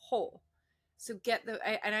and feel whole. So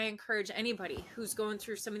and I encourage anybody who's going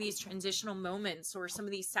through some of these transitional moments or some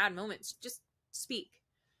of these sad moments, just speak.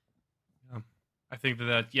 Yeah. I think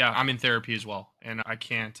I'm in therapy as well. And I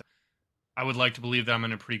would like to believe that I'm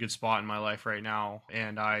in a pretty good spot in my life right now.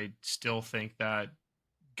 And I still think that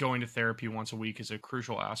going to therapy once a week is a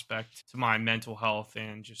crucial aspect to my mental health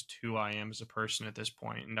and just who I am as a person at this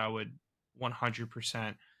point. And I would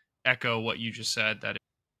 100% echo what you just said, that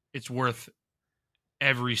it's worth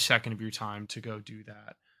every second of your time to go do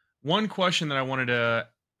that. One question that I wanted to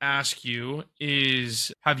ask you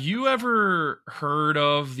is, have you ever heard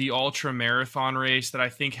of the ultra marathon race that I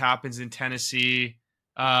think happens in Tennessee?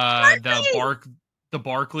 The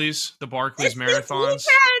Barclays marathons.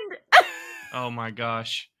 Oh my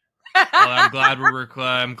gosh. Well, I'm glad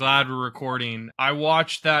we're recording. I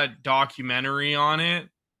watched that documentary on it,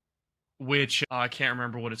 which I can't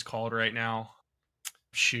remember what it's called right now.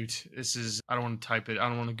 Shoot, I don't want to type it. I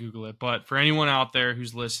don't want to Google it. But for anyone out there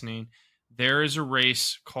who's listening, there is a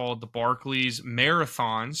race called the Barclays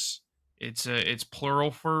Marathons. It's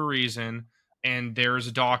plural for a reason. And there's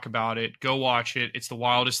a doc about it. Go watch it. It's the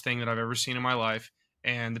wildest thing that I've ever seen in my life.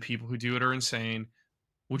 And the people who do it are insane.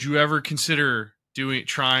 Would you ever consider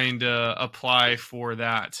trying to apply for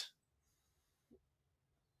that?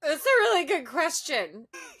 That's a really good question.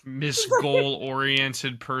 Miss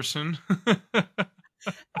goal-oriented person. And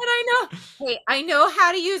I know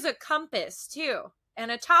how to use a compass too,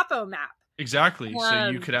 and a topo map. Exactly. So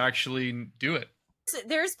you could actually do it.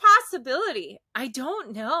 There's possibility. I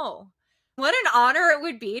don't know. What an honor it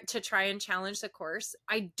would be to try and challenge the course.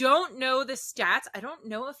 I don't know the stats. I don't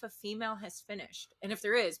know if a female has finished. And if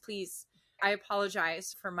there is, please, I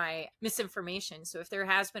apologize for my misinformation. So if there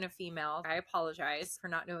has been a female, I apologize for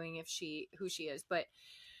not knowing who she is. But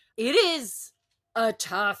it is a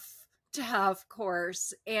tough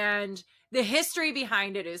course. And the history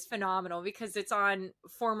behind it is phenomenal because it's on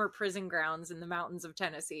former prison grounds in the mountains of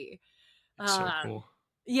Tennessee. It's so cool.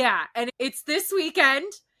 Yeah. And it's this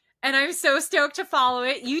weekend. And I'm so stoked to follow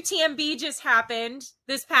it. UTMB just happened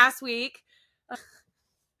this past week.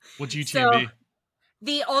 What's UTMB? So,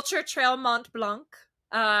 the Ultra Trail Mont Blanc.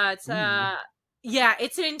 It's an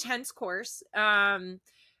intense course.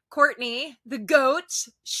 Courtney, the GOAT,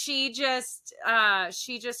 she just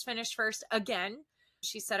finished first again.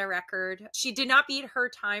 She set a record. She did not beat her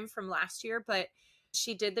time from last year, but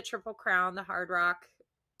she did the Triple Crown, the Hard Rock.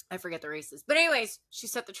 I forget the races. But anyways, she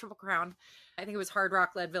set the Triple Crown. I think it was Hard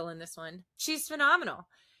Rock Leadville in this one. She's phenomenal.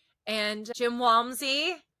 And Jim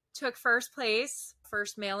Walmsley took first place,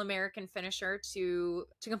 first male American finisher to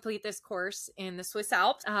complete this course in the Swiss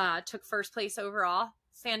Alps. Took first place overall.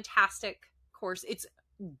 Fantastic course. It's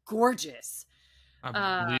gorgeous.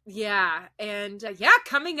 Yeah. And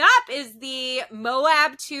coming up is the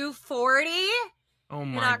Moab 240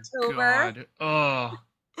 in October. God. Oh.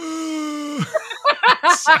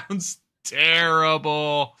 Sounds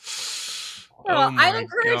terrible. Well, I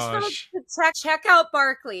encourage folks to check out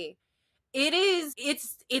Barkley.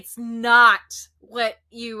 It's not what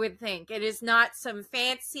you would think. It is not some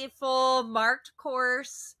fanciful marked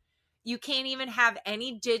course. You can't even have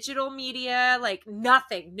any digital media, like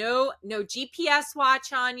nothing. No GPS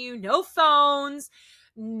watch on you, no phones,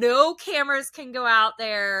 no cameras can go out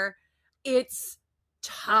there. It's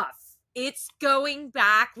tough. It's going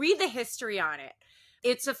back. Read the history on it.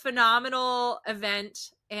 It's a phenomenal event,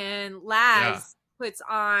 and Laz puts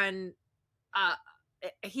on,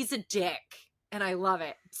 he's a dick, and I love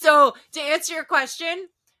it. So to answer your question,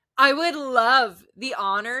 I would love the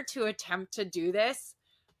honor to attempt to do this.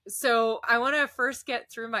 So I want to first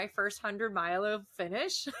get through my first 100-mile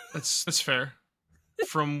finish. That's fair.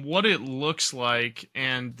 From what it looks like,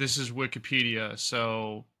 and this is Wikipedia,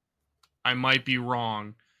 so I might be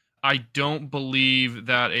wrong, I don't believe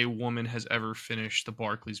that a woman has ever finished the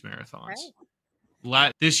Barclays Marathons.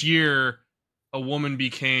 Right. This year, a woman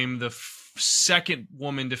became the second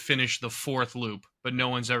woman to finish the 4th loop, but no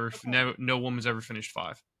woman's ever finished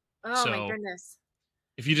 5. Oh, so, my goodness.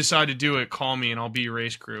 If you decide to do it, call me and I'll be your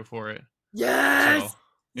race crew for it. Yes! So,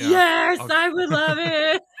 yeah, yes! I would love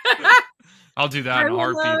it! I'll do that in a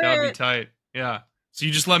heartbeat. That would be tight. Yeah. So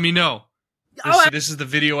you just let me know. This is the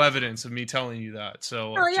video evidence of me telling you that.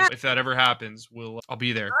 So if that ever happens, I'll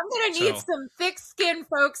be there. I'm going to need some thick-skinned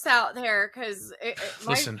folks out there because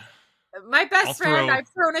listen, my best friend, I've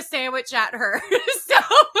thrown a sandwich at her. So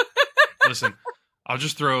listen, I'll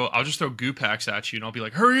just throw goo packs at you and I'll be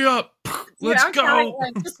like, hurry up. Let's go.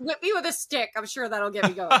 Just whip me with a stick. I'm sure that'll get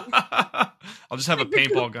me going. I'll just have a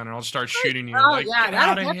paintball gun and I'll start shooting you. Oh, yeah,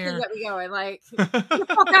 that'll definitely get me going. Like, get the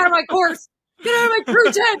fuck out of my course. Get out of my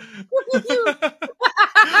crew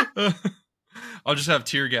tent. I'll just have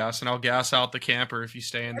tear gas and I'll gas out the camper if you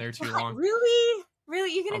stay in there too long. Really?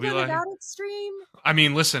 Really? You gonna go to that extreme? I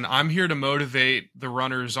mean, listen, I'm here to motivate the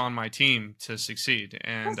runners on my team to succeed,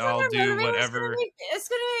 and I'll do whatever.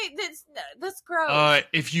 That's gross.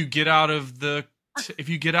 If you get out of the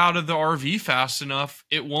RV fast enough,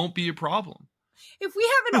 it won't be a problem. If we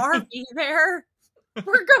have an RV there,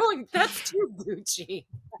 we're going. That's too Gucci.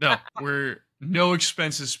 No, no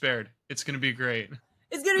expenses spared. It's gonna be great.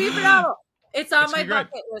 It's gonna be phenomenal. It's on my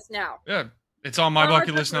bucket list now. Yeah, it's on my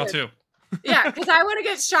bucket list now too. Yeah, because I want to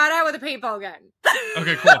get shot at with a paintball gun.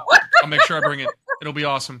 Okay, cool. I'll make sure I bring it. It'll be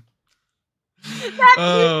awesome.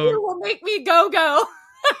 That will make me go.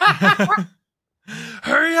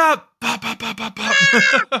 Hurry up! Pop, pop, pop, pop, pop.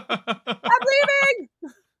 I'm leaving!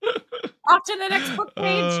 Off to the next book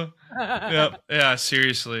page. Yep. Yeah,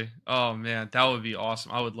 seriously. Oh, man, that would be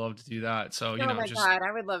awesome. I would love to do that. So, God, I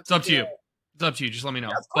would love to. It's up to you. It's up to you. Just let me know.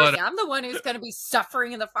 Of course, I'm the one who's going to be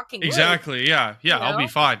suffering in the fucking exactly. Woods, yeah. I'll be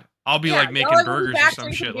fine. I'll be like making burgers or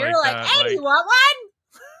some shit like that. Hey, you want one?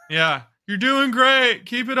 Yeah, you're doing great.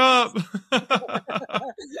 Keep it up. Great job.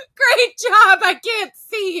 I can't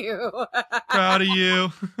see you. Proud of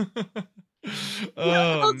you.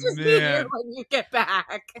 I'll just be here when you get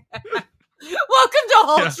back. Welcome to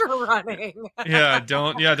ultra running.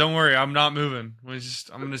 Don't worry. I'm not moving.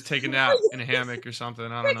 I'm gonna take a nap in a hammock or something.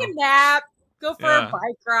 I don't know. Take a nap. Go for a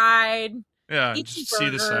bike ride. Yeah, just see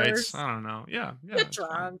the sights. I don't know. Yeah. Get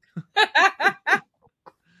drunk. I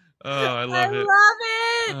love it.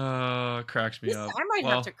 Oh, it cracks me up. I might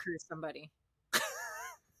have to crew somebody.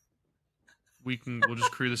 We'll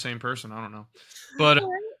just crew the same person. I don't know. But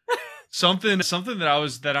something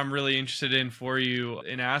that I'm really interested in for you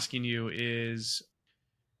in asking you is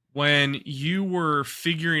when you were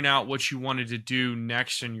figuring out what you wanted to do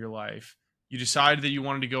next in your life, you decided that you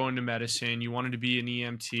wanted to go into medicine, you wanted to be an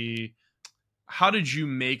EMT. How did you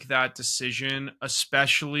make that decision?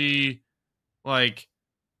 Especially, like,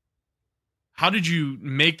 how did you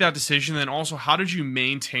make that decision? And also, how did you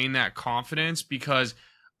maintain that confidence? Because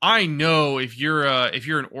I know if you're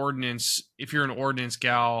an ordnance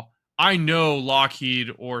gal, I know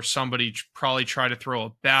Lockheed or somebody probably try to throw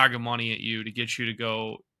a bag of money at you to get you to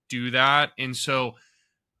go do that. And so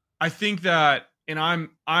I think that, and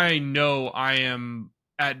I know I am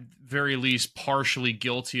at very least partially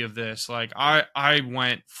guilty of this. Like I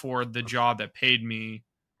went for the job that paid me.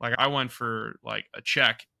 Like I went for like a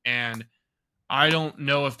check, and I don't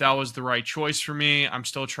know if that was the right choice for me. I'm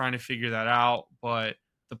still trying to figure that out, but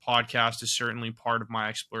the podcast is certainly part of my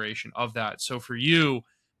exploration of that. So for you,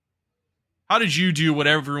 how did you do what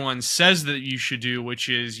everyone says that you should do, which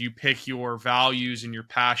is you pick your values and your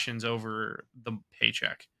passions over the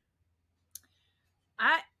paycheck?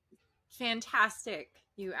 Fantastic,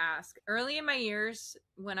 you ask. Early in my years,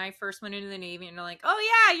 when I first went into the Navy, and they're like,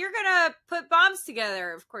 oh yeah, you're gonna put bombs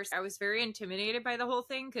together. Of course, I was very intimidated by the whole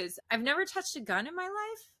thing because I've never touched a gun in my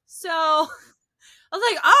life. So I was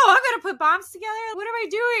like, oh, I'm gonna put bombs together? What am I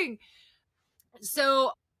doing?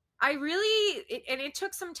 So it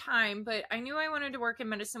took some time, but I knew I wanted to work in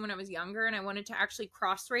medicine when I was younger, and I wanted to actually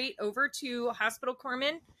cross-rate over to hospital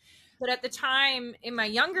corpsman. But at the time, in my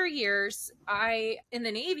younger years, in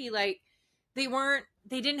the Navy, like,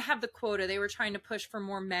 they didn't have the quota. They were trying to push for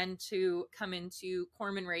more men to come into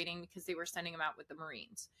corpsman rating because they were sending them out with the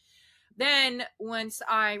Marines. Then once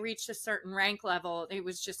I reached a certain rank level, it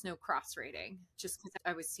was just no cross rating just because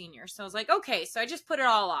I was senior. So I was like, okay, so I just put it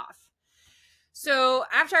all off. So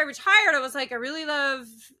after I retired, I was like, I really love,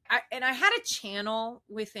 and I had a channel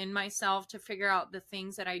within myself to figure out the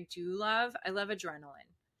things that I do love. I love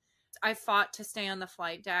adrenaline. I fought to stay on the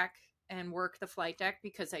flight deck and work the flight deck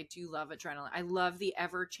because I do love adrenaline. I love the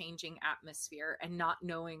ever-changing atmosphere and not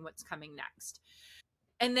knowing what's coming next.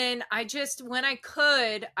 And then when I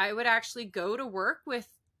could, I would actually go to work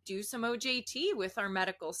do some OJT with our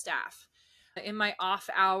medical staff in my off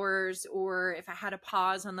hours, or if I had a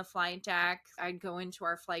pause on the flight deck, I'd go into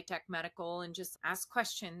our flight deck medical and just ask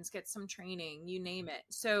questions, get some training, you name it.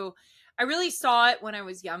 So I really saw it when I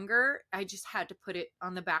was younger. I just had to put it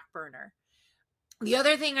on the back burner. The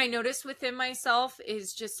other thing I noticed within myself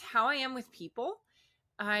is just how I am with people.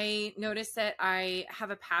 I noticed that I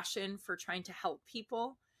have a passion for trying to help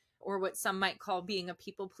people, or what some might call being a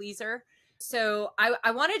people pleaser. So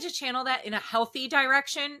I wanted to channel that in a healthy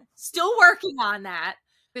direction. Still working on that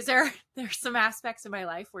because there's some aspects of my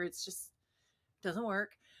life where it's just doesn't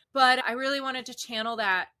work. But I really wanted to channel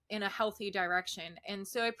that in a healthy direction. And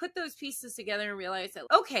so I put those pieces together and realized that,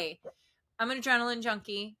 okay, I'm an adrenaline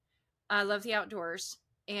junkie. I love the outdoors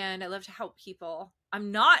and I love to help people.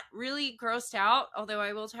 I'm not really grossed out, although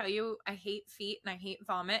I will tell you, I hate feet and I hate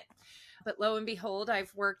vomit. But lo and behold,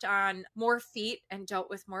 I've worked on more feet and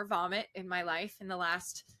dealt with more vomit in my life in the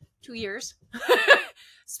last 2 years.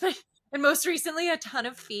 And most recently, a ton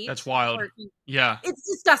of feet. That's wild. Yeah. It's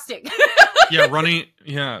disgusting.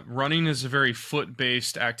 Running is a very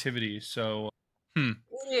foot-based activity. So, It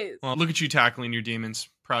is. Well, look at you tackling your demons.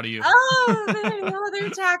 Proud of you. They're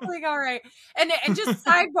tackling all right. And just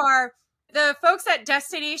sidebar, the folks at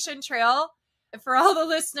Destination Trail, for all the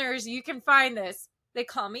listeners, you can find this. They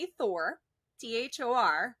call me Thor,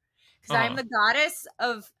 Thor, because I'm the goddess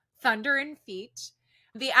of thunder and feet.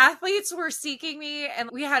 The athletes were seeking me, and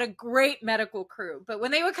we had a great medical crew. But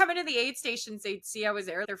when they would come into the aid stations, they'd see I was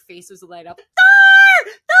there. Their face was light up.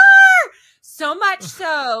 Thor! Thor! So much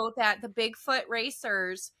so that the Bigfoot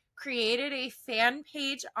Racers created a fan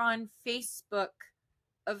page on Facebook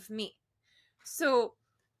of me. So,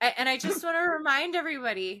 and I just want to remind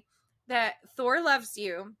everybody that Thor loves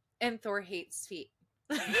you and Thor hates feet.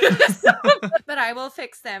 But I will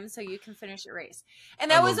fix them so you can finish your race.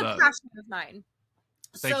 And that was a passion of mine.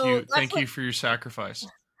 Thank you for your sacrifice.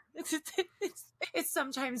 It's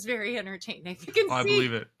sometimes very entertaining. I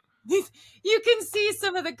believe it. You can see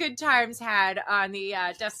some of the good times had on the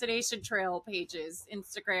Destination Trail pages,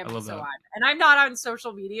 Instagram, and so on. And I'm not on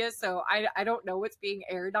social media, so I don't know what's being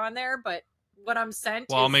aired on there, but what I'm sent.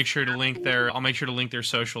 Well, I'll make sure to link their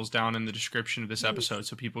socials down in the description of this episode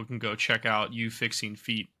so people can go check out you fixing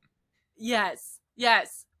feet. Yes.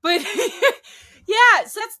 But yeah,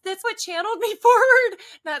 so that's what channeled me forward.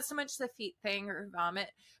 Not so much the feet thing or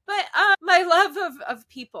vomit, but my love of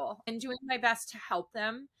people and doing my best to help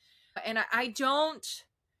them. And I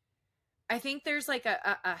think there's like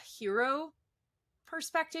a hero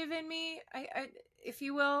perspective in me, I if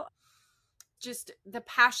you will. Just the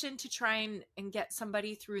passion to try and get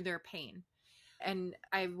somebody through their pain. And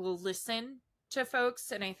I will listen to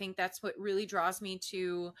folks. And I think that's what really draws me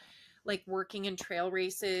to like working in trail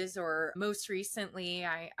races, or most recently,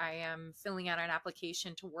 I am filling out an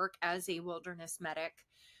application to work as a wilderness medic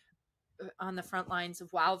on the front lines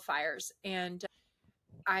of wildfires. And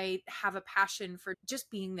I have a passion for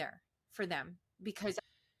just being there for them, because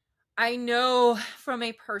I know from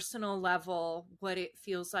a personal level what it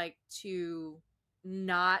feels like to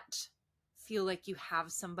not feel like you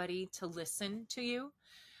have somebody to listen to you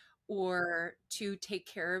or to take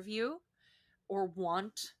care of you or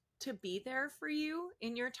want to be there for you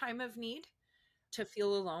in your time of need, to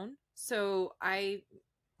feel alone. So I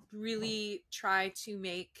really try to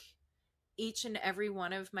make each and every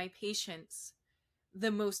one of my patients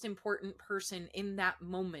the most important person in that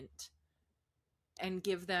moment, and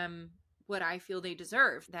give them what I feel they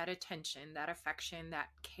deserve, that attention, that affection, that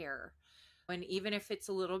care. And even if it's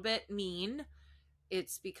a little bit mean,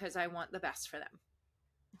 it's because I want the best for them.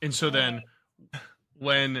 And so then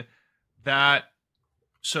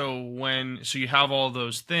so you have all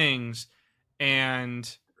those things,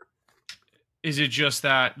 and is it just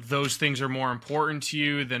that those things are more important to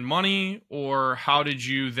you than money? Or how did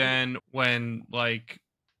you then, when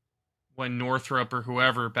Northrop or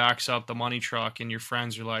whoever backs up the money truck and your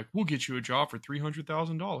friends are like, we'll get you a job for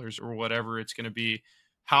 $300,000 or whatever it's going to be,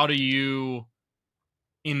 how do you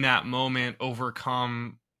in that moment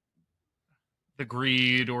overcome the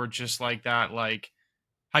greed or just like that? Like,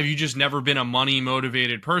 have you just never been a money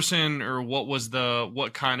motivated person, or what did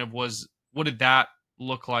that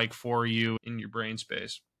look like for you in your brain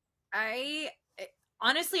space? I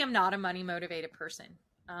honestly am not a money motivated person.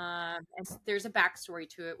 And there's a backstory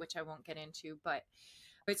to it, which I won't get into, but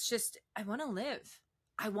it's just, I want to live.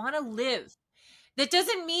 I want to live. That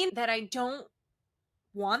doesn't mean that I don't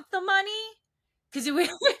want the money, because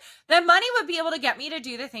that money would be able to get me to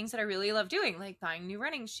do the things that I really love doing, like buying new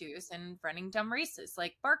running shoes and running dumb races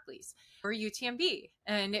like Barclays or UTMB.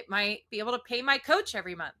 And it might be able to pay my coach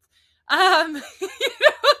every month. But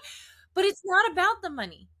it's not about the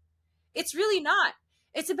money. It's really not.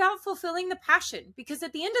 It's about fulfilling the passion, because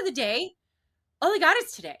at the end of the day, all I got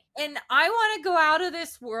is today. And I want to go out of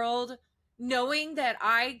this world knowing that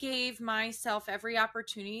I gave myself every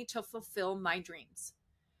opportunity to fulfill my dreams.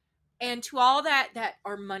 And to all that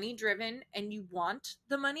are money driven and you want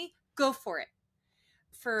the money, go for it.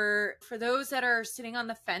 For those that are sitting on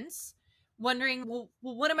the fence wondering, well,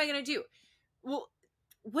 what am I going to do? Well,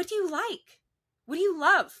 what do you like? What do you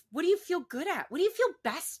love? What do you feel good at? What do you feel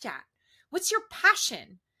best at? What's your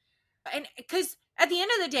passion? And because at the end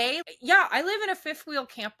of the day, yeah, I live in a fifth wheel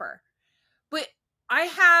camper, but I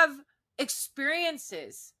have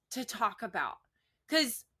experiences to talk about,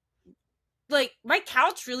 because like my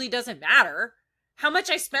couch really doesn't matter. How much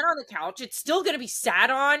I spent on the couch, it's still going to be sat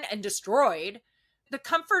on and destroyed. The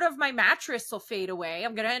comfort of my mattress will fade away.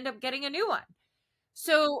 I'm going to end up getting a new one.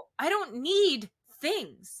 So I don't need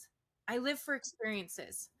things. I live for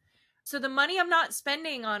experiences. So the money I'm not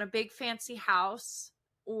spending on a big fancy house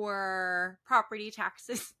or property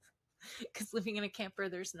taxes, because living in a camper,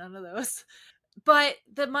 there's none of those. But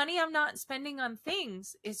the money I'm not spending on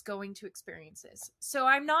things is going to experiences. So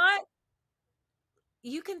I'm not,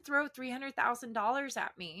 you can throw $300,000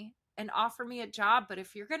 at me and offer me a job, but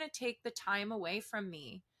if you're going to take the time away from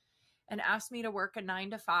me and ask me to work a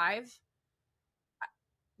 9 to 5,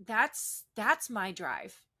 that's my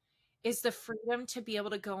drive, is the freedom to be able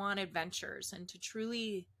to go on adventures and to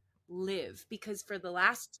truly live. Because for the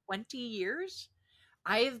last 20 years,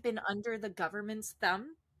 I have been under the government's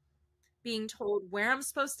thumb, being told where I'm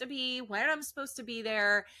supposed to be, when I'm supposed to be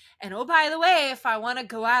there. And oh, by the way, if I want to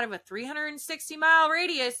go out of a 360-mile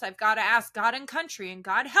radius, I've got to ask God and country, and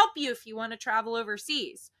God help you if you want to travel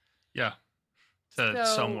overseas. Yeah.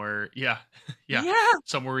 Somewhere. Yeah. Yeah.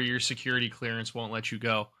 Somewhere your security clearance won't let you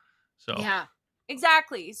go. So yeah,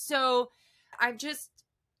 exactly. So I'm just,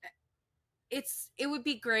 it would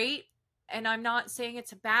be great. And I'm not saying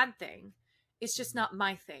it's a bad thing. It's just not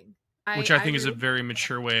my thing. Which I think is a very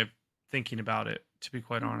mature way of thinking about it, to be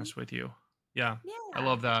quite honest with you. Yeah. I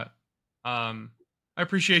love that. I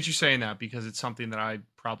appreciate you saying that, because it's something that I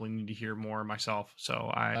probably need to hear more myself. So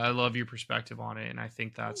I love your perspective on it. And I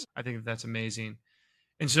think that's amazing.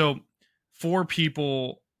 And so for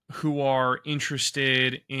people who are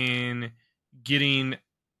interested in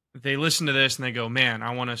they listen to this and they go, man,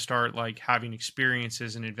 I want to start like having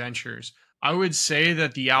experiences and adventures. I would say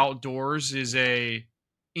that the outdoors is a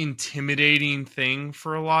intimidating thing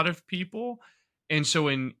for a lot of people. And so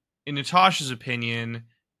in Natasha's opinion,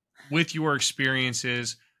 with your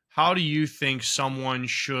experiences, how do you think someone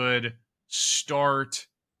should start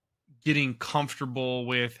getting comfortable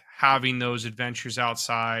with having those adventures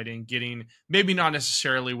outside and getting, maybe not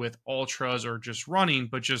necessarily with ultras or just running,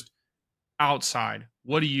 but just outside?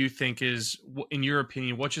 What do you think is, in your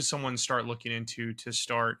opinion, what should someone start looking into to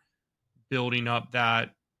start building up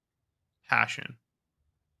that passion?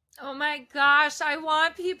 Oh my gosh, I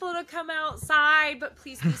want people to come outside, but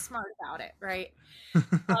please be smart about it, right?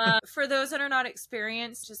 For those that are not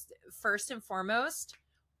experienced, just first and foremost,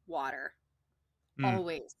 water.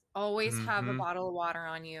 Always have a bottle of water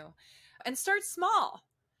on you, and start small,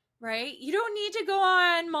 right? You don't need to go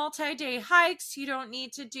on multi-day hikes. You don't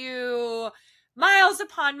need to do miles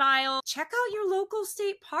upon miles. Check out your local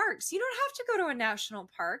state parks. You don't have to go to a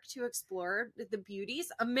national park to explore the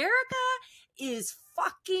beauties. America is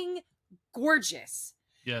fucking gorgeous.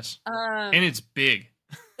 Yes. And it's big.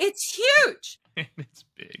 It's huge. It's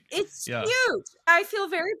big. It's huge. I feel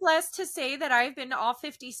very blessed to say that I've been to all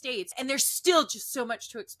 50 states, and there's still just so much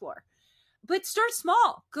to explore. But start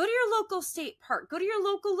small. Go to your local state park. Go to your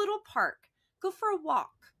local little park. Go for a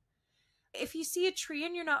walk. If you see a tree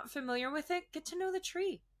and you're not familiar with it, get to know the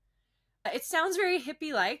tree. It sounds very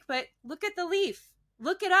hippie-like, but look at the leaf.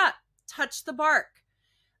 Look it up. Touch the bark.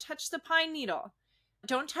 Touch the pine needle.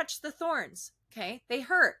 Don't touch the thorns, okay? They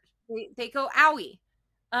hurt. They go owie.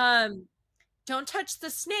 Don't touch the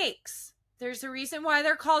snakes. There's a reason why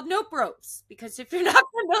they're called nope ropes, because if you're not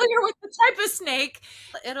familiar with the type of snake,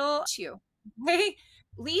 it'll chew you. Okay?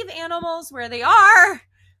 leave animals where they are.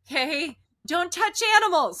 Okay. Don't touch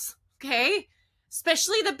animals. Okay.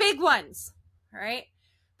 Especially the big ones. All right.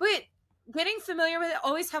 But getting familiar with it,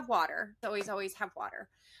 always have water. Always have water.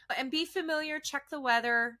 And be familiar, check the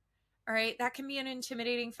weather. All right. That can be an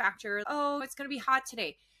intimidating factor. Oh, it's going to be hot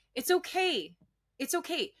today. It's okay. It's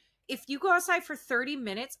okay. If you go outside for 30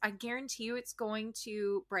 minutes, I guarantee you it's going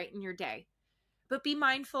to brighten your day. But be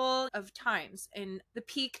mindful of times and the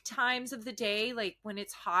peak times of the day, like when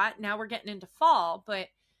it's hot. Now we're getting into fall, but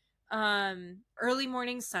early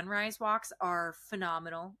morning sunrise walks are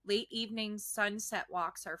phenomenal. Late evening sunset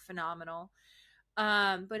walks are phenomenal.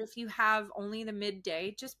 But if you have only the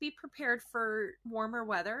midday, just be prepared for warmer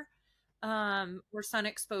weather or sun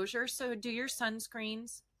exposure. So do your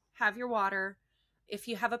sunscreens, have your water. If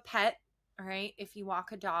you have a pet, all right, if you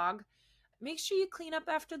walk a dog, make sure you clean up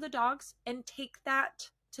after the dogs and take that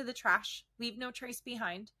to the trash. Leave no trace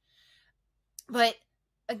behind. But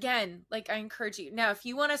again, like I encourage you. Now, if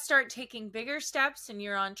you want to start taking bigger steps and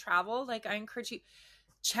you're on travel, like I encourage you,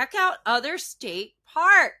 check out other state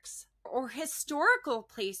parks or historical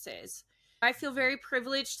places. I feel very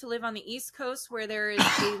privileged to live on the East Coast where there is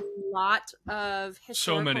a lot of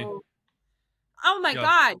historical. So many. Oh my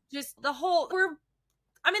God. Just the whole,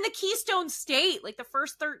 I'm in the Keystone State, like the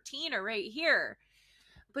first 13 are right here.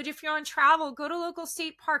 But if you're on travel, go to local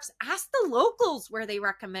state parks. Ask the locals where they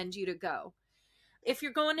recommend you to go. If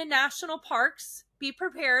you're going to national parks, be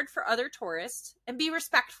prepared for other tourists and be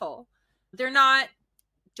respectful.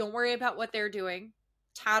 Don't worry about what they're doing.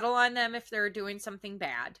 Tattle on them if they're doing something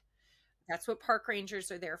bad. That's what park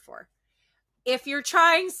rangers are there for. If you're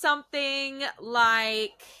trying something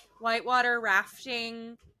like whitewater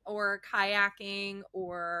rafting or kayaking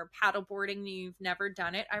or paddleboarding and you've never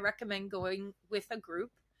done it, I recommend going with a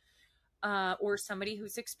group or somebody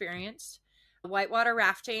who's experienced. Whitewater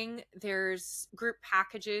rafting, there's group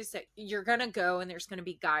packages that you're going to go and there's going to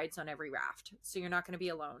be guides on every raft. So you're not going to be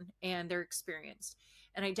alone and they're experienced.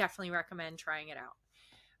 And I definitely recommend trying it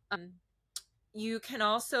out. You can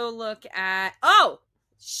also look at,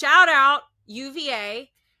 shout out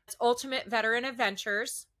UVA, it's Ultimate Veteran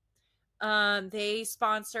Adventures. They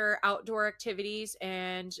sponsor outdoor activities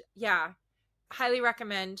and highly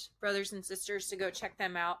recommend brothers and sisters to go check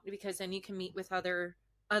them out because then you can meet with other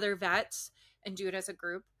vets and do it as a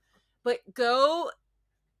group. But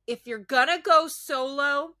if you're gonna go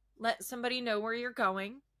solo, let somebody know where you're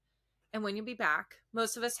going and when you'll be back.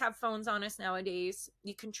 Most of us have phones on us nowadays.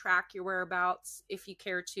 You can track your whereabouts if you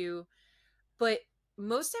care to. But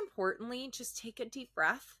most importantly, just take a deep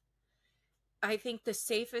breath. I think the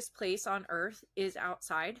safest place on earth is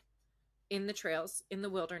outside, in the trails, in the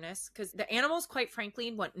wilderness, because the animals, quite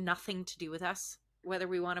frankly, want nothing to do with us, whether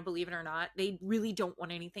we want to believe it or not. They really don't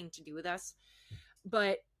want anything to do with us.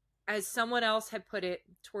 But as someone else had put it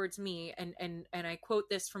towards me, and I quote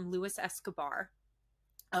this from Louis Escobar,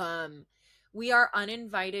 we are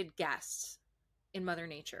uninvited guests in Mother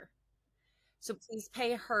Nature. So please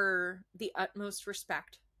pay her the utmost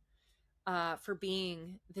respect for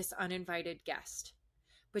being this uninvited guest.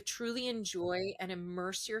 But truly enjoy and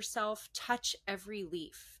immerse yourself. Touch every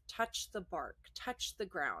leaf, touch the bark, touch the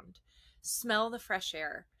ground, smell the fresh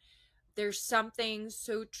air. There's something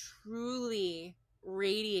so truly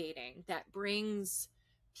radiating that brings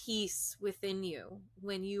peace within you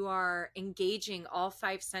when you are engaging all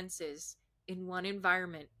five senses in one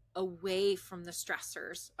environment away from the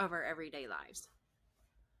stressors of our everyday lives.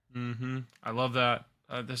 I love that.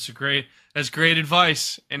 That's great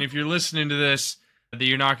advice. And if you're listening to this, that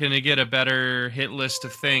you're not going to get a better hit list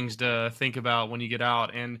of things to think about when you get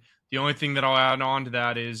out. And the only thing that I'll add on to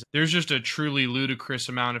that is there's just a truly ludicrous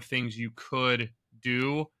amount of things you could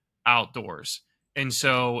do outdoors. And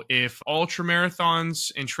so if ultra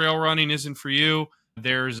marathons and trail running isn't for you,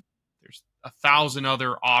 there's 1,000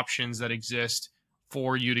 other options that exist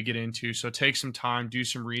for you to get into. So take some time, do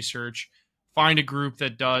some research, find a group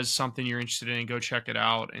that does something you're interested in, go check it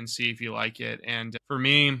out and see if you like it. And for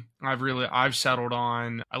me, I've settled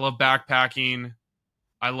on, I love backpacking.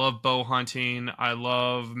 I love bow hunting. I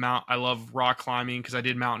love rock climbing because I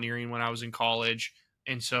did mountaineering when I was in college.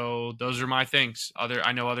 And so those are my things.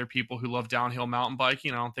 I know other people who love downhill mountain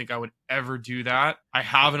biking. I don't think I would ever do that. I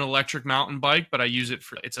have an electric mountain bike, but I use it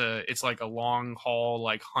for it's like a long haul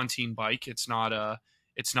like hunting bike. It's not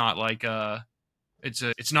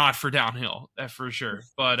for downhill, for sure.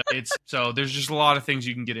 But so there's just a lot of things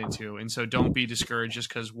you can get into. And so don't be discouraged just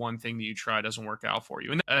because one thing that you try doesn't work out for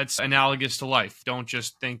you. And that's analogous to life. Don't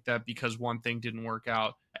just think that because one thing didn't work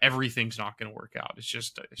out, everything's not going to work out. It's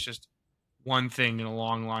just one thing in a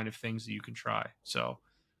long line of things that you can try. So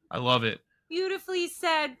I love it. Beautifully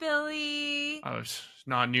said, Billy. It's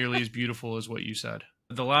not nearly as beautiful as what you said.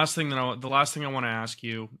 The last thing I want to ask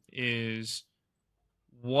you is,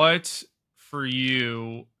 what for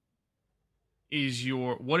you is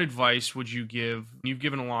what advice would you give? You've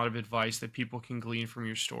given a lot of advice that people can glean from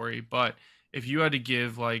your story, but if you had to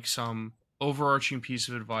give like some overarching piece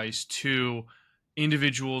of advice to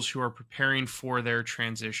individuals who are preparing for their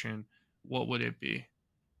transition, what would it be?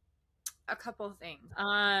 A couple of things.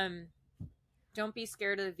 Don't be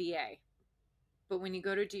scared of the VA. But when you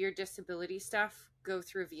go to do your disability stuff, go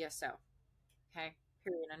through a VSO. Okay?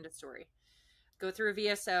 Period. End of story. Go through a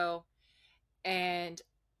VSO, and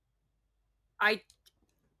I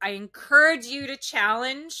encourage you to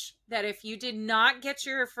challenge that. If you did not get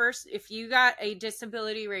if you got a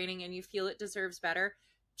disability rating and you feel it deserves better,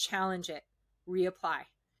 challenge it. Reapply.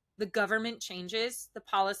 The government changes, the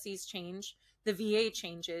policies change, the VA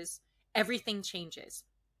changes, everything changes.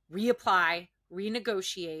 Reapply,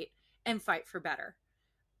 renegotiate, and fight for better.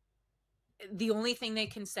 The only thing they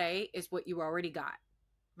can say is what you already got,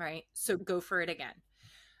 right? So go for it again.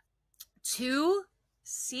 2,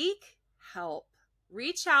 seek help.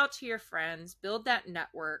 Reach out to your friends, build that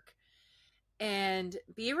network, and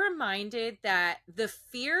be reminded that the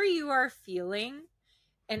fear you are feeling,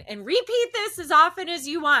 and repeat this as often as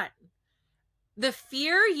you want, the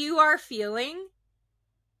fear you are feeling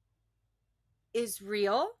is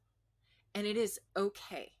real, and it is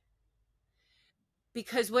okay.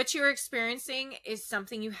 Because what you're experiencing is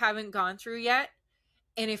something you haven't gone through yet.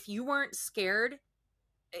 And if you weren't scared,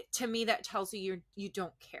 to me, that tells you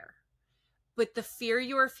don't care. But the fear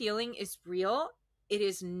you are feeling is real. It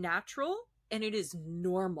is natural, and it is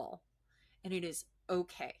normal, and it is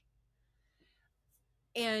okay.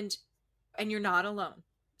 And you're not alone.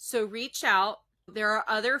 So reach out. There are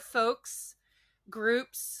other folks,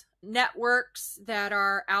 groups, networks that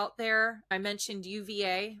are out there. I mentioned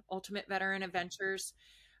UVA, Ultimate Veteran Adventures.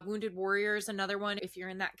 Wounded Warrior is another one if you're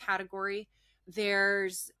in that category.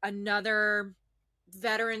 There's another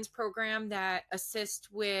veterans program that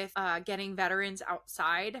assists with getting veterans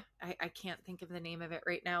outside. I can't think of the name of it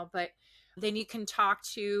right now, but then you can talk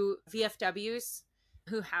to VFWs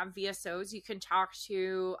who have VSOs. You can talk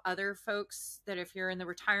to other folks that, if you're in the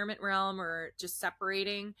retirement realm or just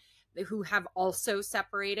separating, who have also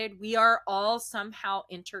separated. We are all somehow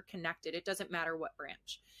interconnected. It doesn't matter what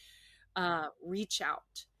branch. Reach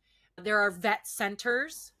out. There are vet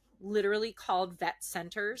centers, literally called vet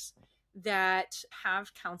centers, that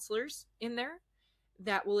have counselors in there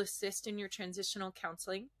that will assist in your transitional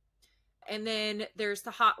counseling. And then there's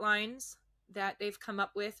the hotlines that they've come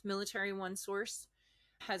up with. Military One Source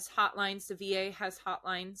has hotlines. The VA has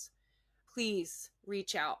hotlines. Please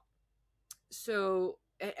reach out. So,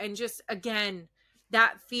 and just again,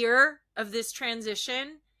 that fear of this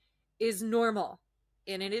transition is normal,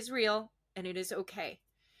 and it is real, and it is okay.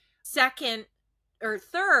 Second or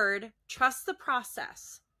third, trust the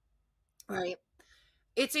process, right?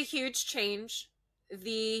 It's a huge change.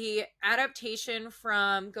 The adaptation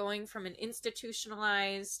from going from an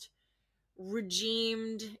institutionalized,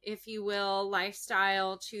 regimed, if you will,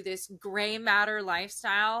 lifestyle to this gray matter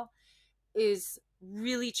lifestyle is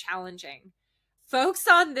really challenging. Folks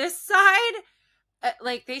on this side,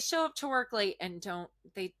 like, they show up to work late and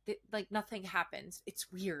they like nothing happens.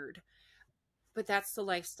 It's weird, but that's the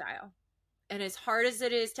lifestyle. And as hard as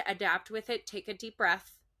it is to adapt with it, take a deep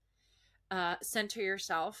breath, center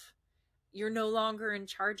yourself. You're no longer in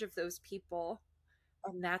charge of those people,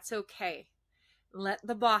 and that's okay. Let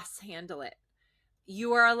the boss handle it.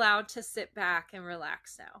 You are allowed to sit back and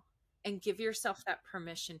relax now, and give yourself that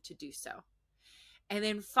permission to do so. And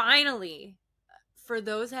then finally, for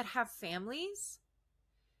those that have families,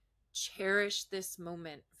 cherish this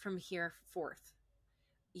moment from here forth.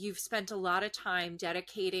 You've spent a lot of time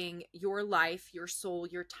dedicating your life, your soul,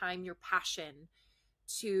 your time, your passion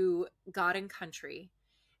to God and country.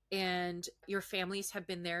 And your families have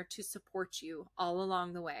been there to support you all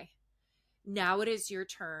along the way. Now it is your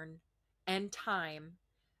turn and time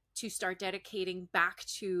to start dedicating back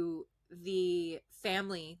to the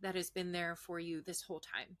family that has been there for you this whole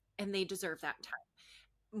time. And they deserve that time.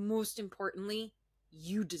 Most importantly,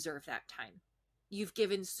 you deserve that time. You've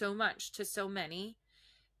given so much to so many.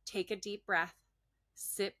 Take a deep breath,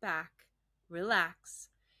 sit back, relax,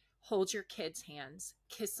 hold your kids' hands,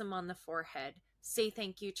 kiss them on the forehead, say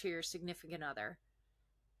thank you to your significant other,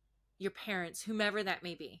 your parents, whomever that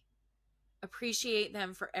may be. Appreciate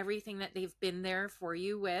them for everything that they've been there for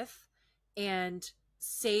you with, and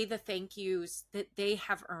say the thank yous that they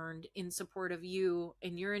have earned in support of you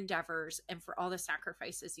and your endeavors and for all the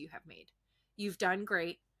sacrifices you have made. You've done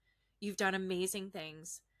great. You've done amazing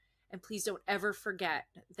things. And please don't ever forget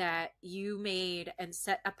that you made and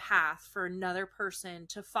set a path for another person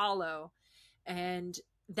to follow. And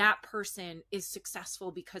that person is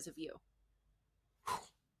successful because of you.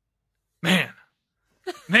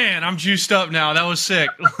 Man, I'm juiced up now. That was sick.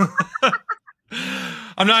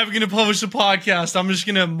 I'm not even going to publish the podcast. I'm just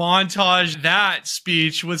going to montage that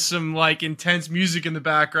speech with some like intense music in the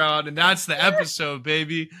background. And that's the episode,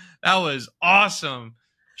 baby. That was awesome.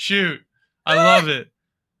 Shoot. I love it.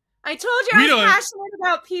 I told you I was passionate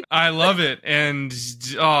about people. I love it. And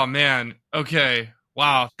oh man. Okay.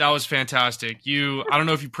 Wow. That was fantastic. I don't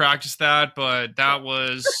know if you practiced that, but that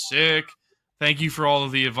was sick. Thank you for all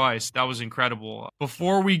of the advice. That was incredible.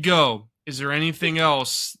 Before we go, is there anything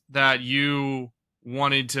else that you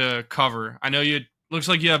wanted to cover? I know looks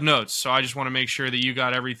like you have notes, so I just want to make sure that you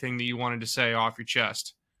got everything that you wanted to say off your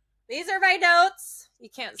chest. These are my notes.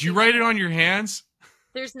 You can't see. Did you write it on your hands?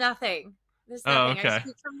 There's nothing. There's nothing. Okay. I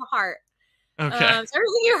speak from the heart. Okay. So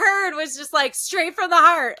everything you heard was just like straight from the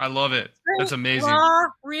heart. I love it. That's amazing. Raw,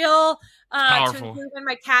 real. Powerful. To include when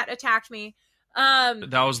my cat attacked me.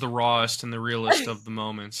 That was the rawest and the realest of the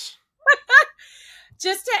moments.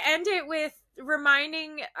 Just to end it with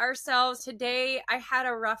reminding ourselves today, I had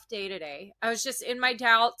a rough day today. I was just in my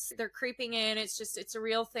doubts. They're creeping in. It's a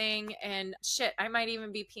real thing. And shit, I might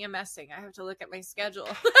even be PMSing. I have to look at my schedule.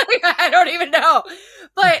 I don't even know.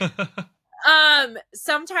 But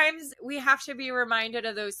sometimes we have to be reminded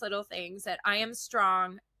of those little things, that I am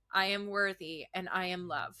strong, I am worthy, and I am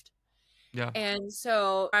loved. Yeah. And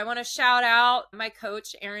so I want to shout out my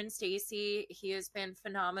coach, Aaron Stacy. He has been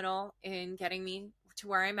phenomenal in getting me to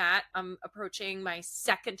where I'm at. I'm approaching my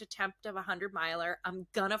second attempt of a 100-miler. I'm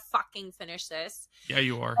gonna fucking finish this. Yeah,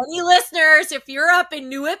 you are. Any listeners, if you're up in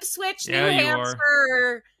New Ipswich, Yeah, New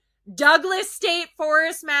Hampshire, Douglas State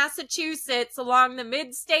Forest, Massachusetts, along the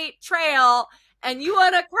Mid-State Trail, and you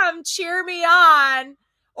want to come cheer me on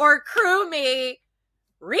or crew me,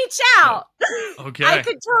 reach out. Okay. I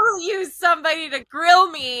could totally use somebody to grill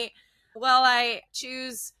me while I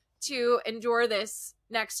choose to endure this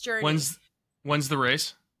next journey. When's the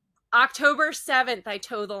race? October 7th, I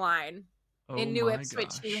toe the line in Oh New my Ipswich,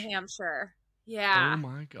 gosh. New Hampshire. Yeah. Oh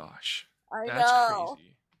my gosh. I That's know.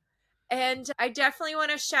 crazy. And I definitely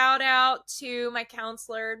want to shout out to my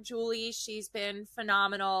counselor, Julie. She's been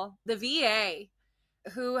phenomenal. The VA,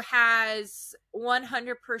 who has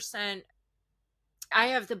 100%. I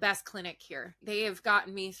have the best clinic here. They have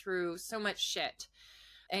gotten me through so much shit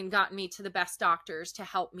and gotten me to the best doctors to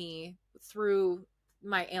help me through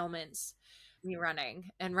my ailments.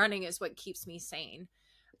 Running is what keeps me sane.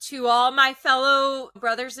 To all my fellow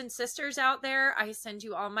brothers and sisters out there, I send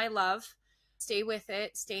you all my love. Stay with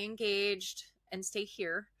it, stay engaged, and stay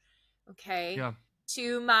here. Okay. Yeah.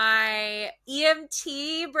 To my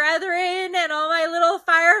EMT brethren and all my little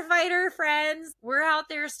firefighter friends, we're out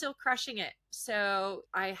there still crushing it. So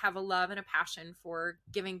I have a love and a passion for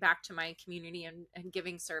giving back to my community and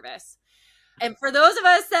giving service. And for those of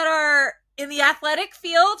us that are in the athletic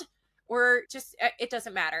field, or just, it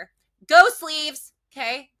doesn't matter. Go Sleeves.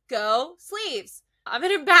 Okay. Go Sleeves. I'm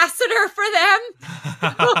an ambassador for them.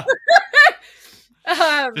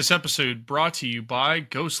 This episode brought to you by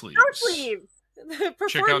Go Sleeves. Go Sleeves.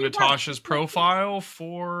 Check out Natasha's profile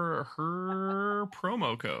for her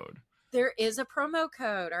promo code. There is a promo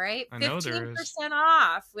code, all right? I know there is. 15%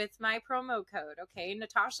 off with my promo code, okay?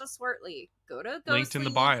 Natasha Swartley. Go to Go Linked in the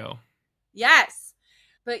Sleeves. bio. Yes.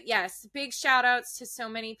 But yes, big shout outs to so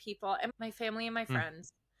many people and my family and my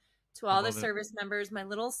friends. To all the service members, my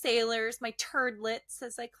little sailors, my turdlets,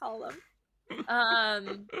 as I call them.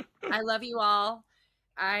 I love you all.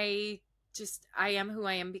 I am who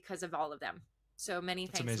I am because of all of them. So many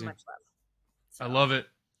thanks and much love. So. I love it.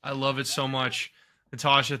 I love it so much.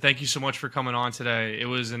 Natasha, thank you so much for coming on today. It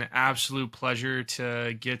was an absolute pleasure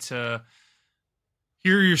to get to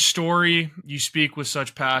hear your story. You speak with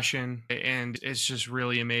such passion, and it's just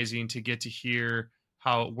really amazing to get to hear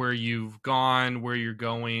where you've gone, where you're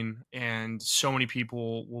going, and so many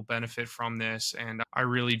people will benefit from this. And I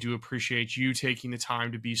really do appreciate you taking the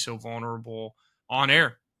time to be so vulnerable on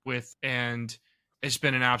air and it's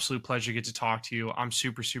been an absolute pleasure to get to talk to you. I'm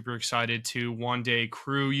super, super excited to one day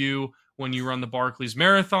crew you when you run the Barclays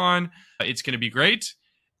Marathon. It's going to be great.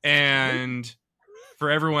 And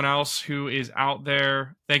for everyone else who is out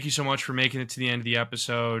there, thank you so much for making it to the end of the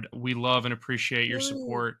episode. We love and appreciate your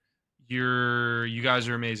support. You guys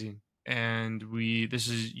are amazing. And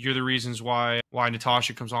you're the reasons why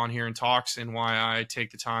Natasha comes on here and talks, and why I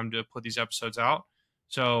take the time to put these episodes out.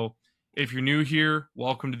 So if you're new here,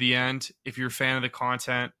 welcome to the end. If you're a fan of the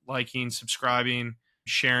content, liking, subscribing,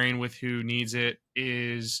 sharing with who needs it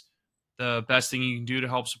is the best thing you can do to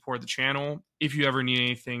help support the channel. If you ever need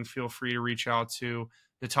anything, feel free to reach out to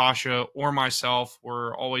Natasha or myself.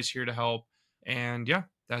 We're always here to help. And yeah,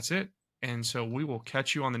 that's it. And so we will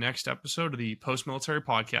catch you on the next episode of the Post-Military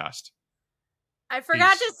Podcast. I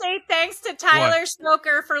forgot Peace. to say thanks to Tyler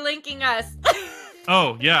Smoker for linking us.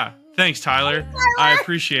 Oh, yeah. Thanks, Tyler. I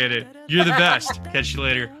appreciate it. You're the best. Catch you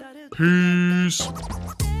later. Peace.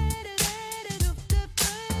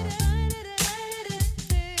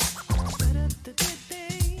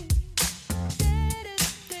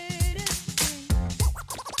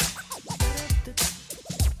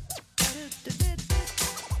 Did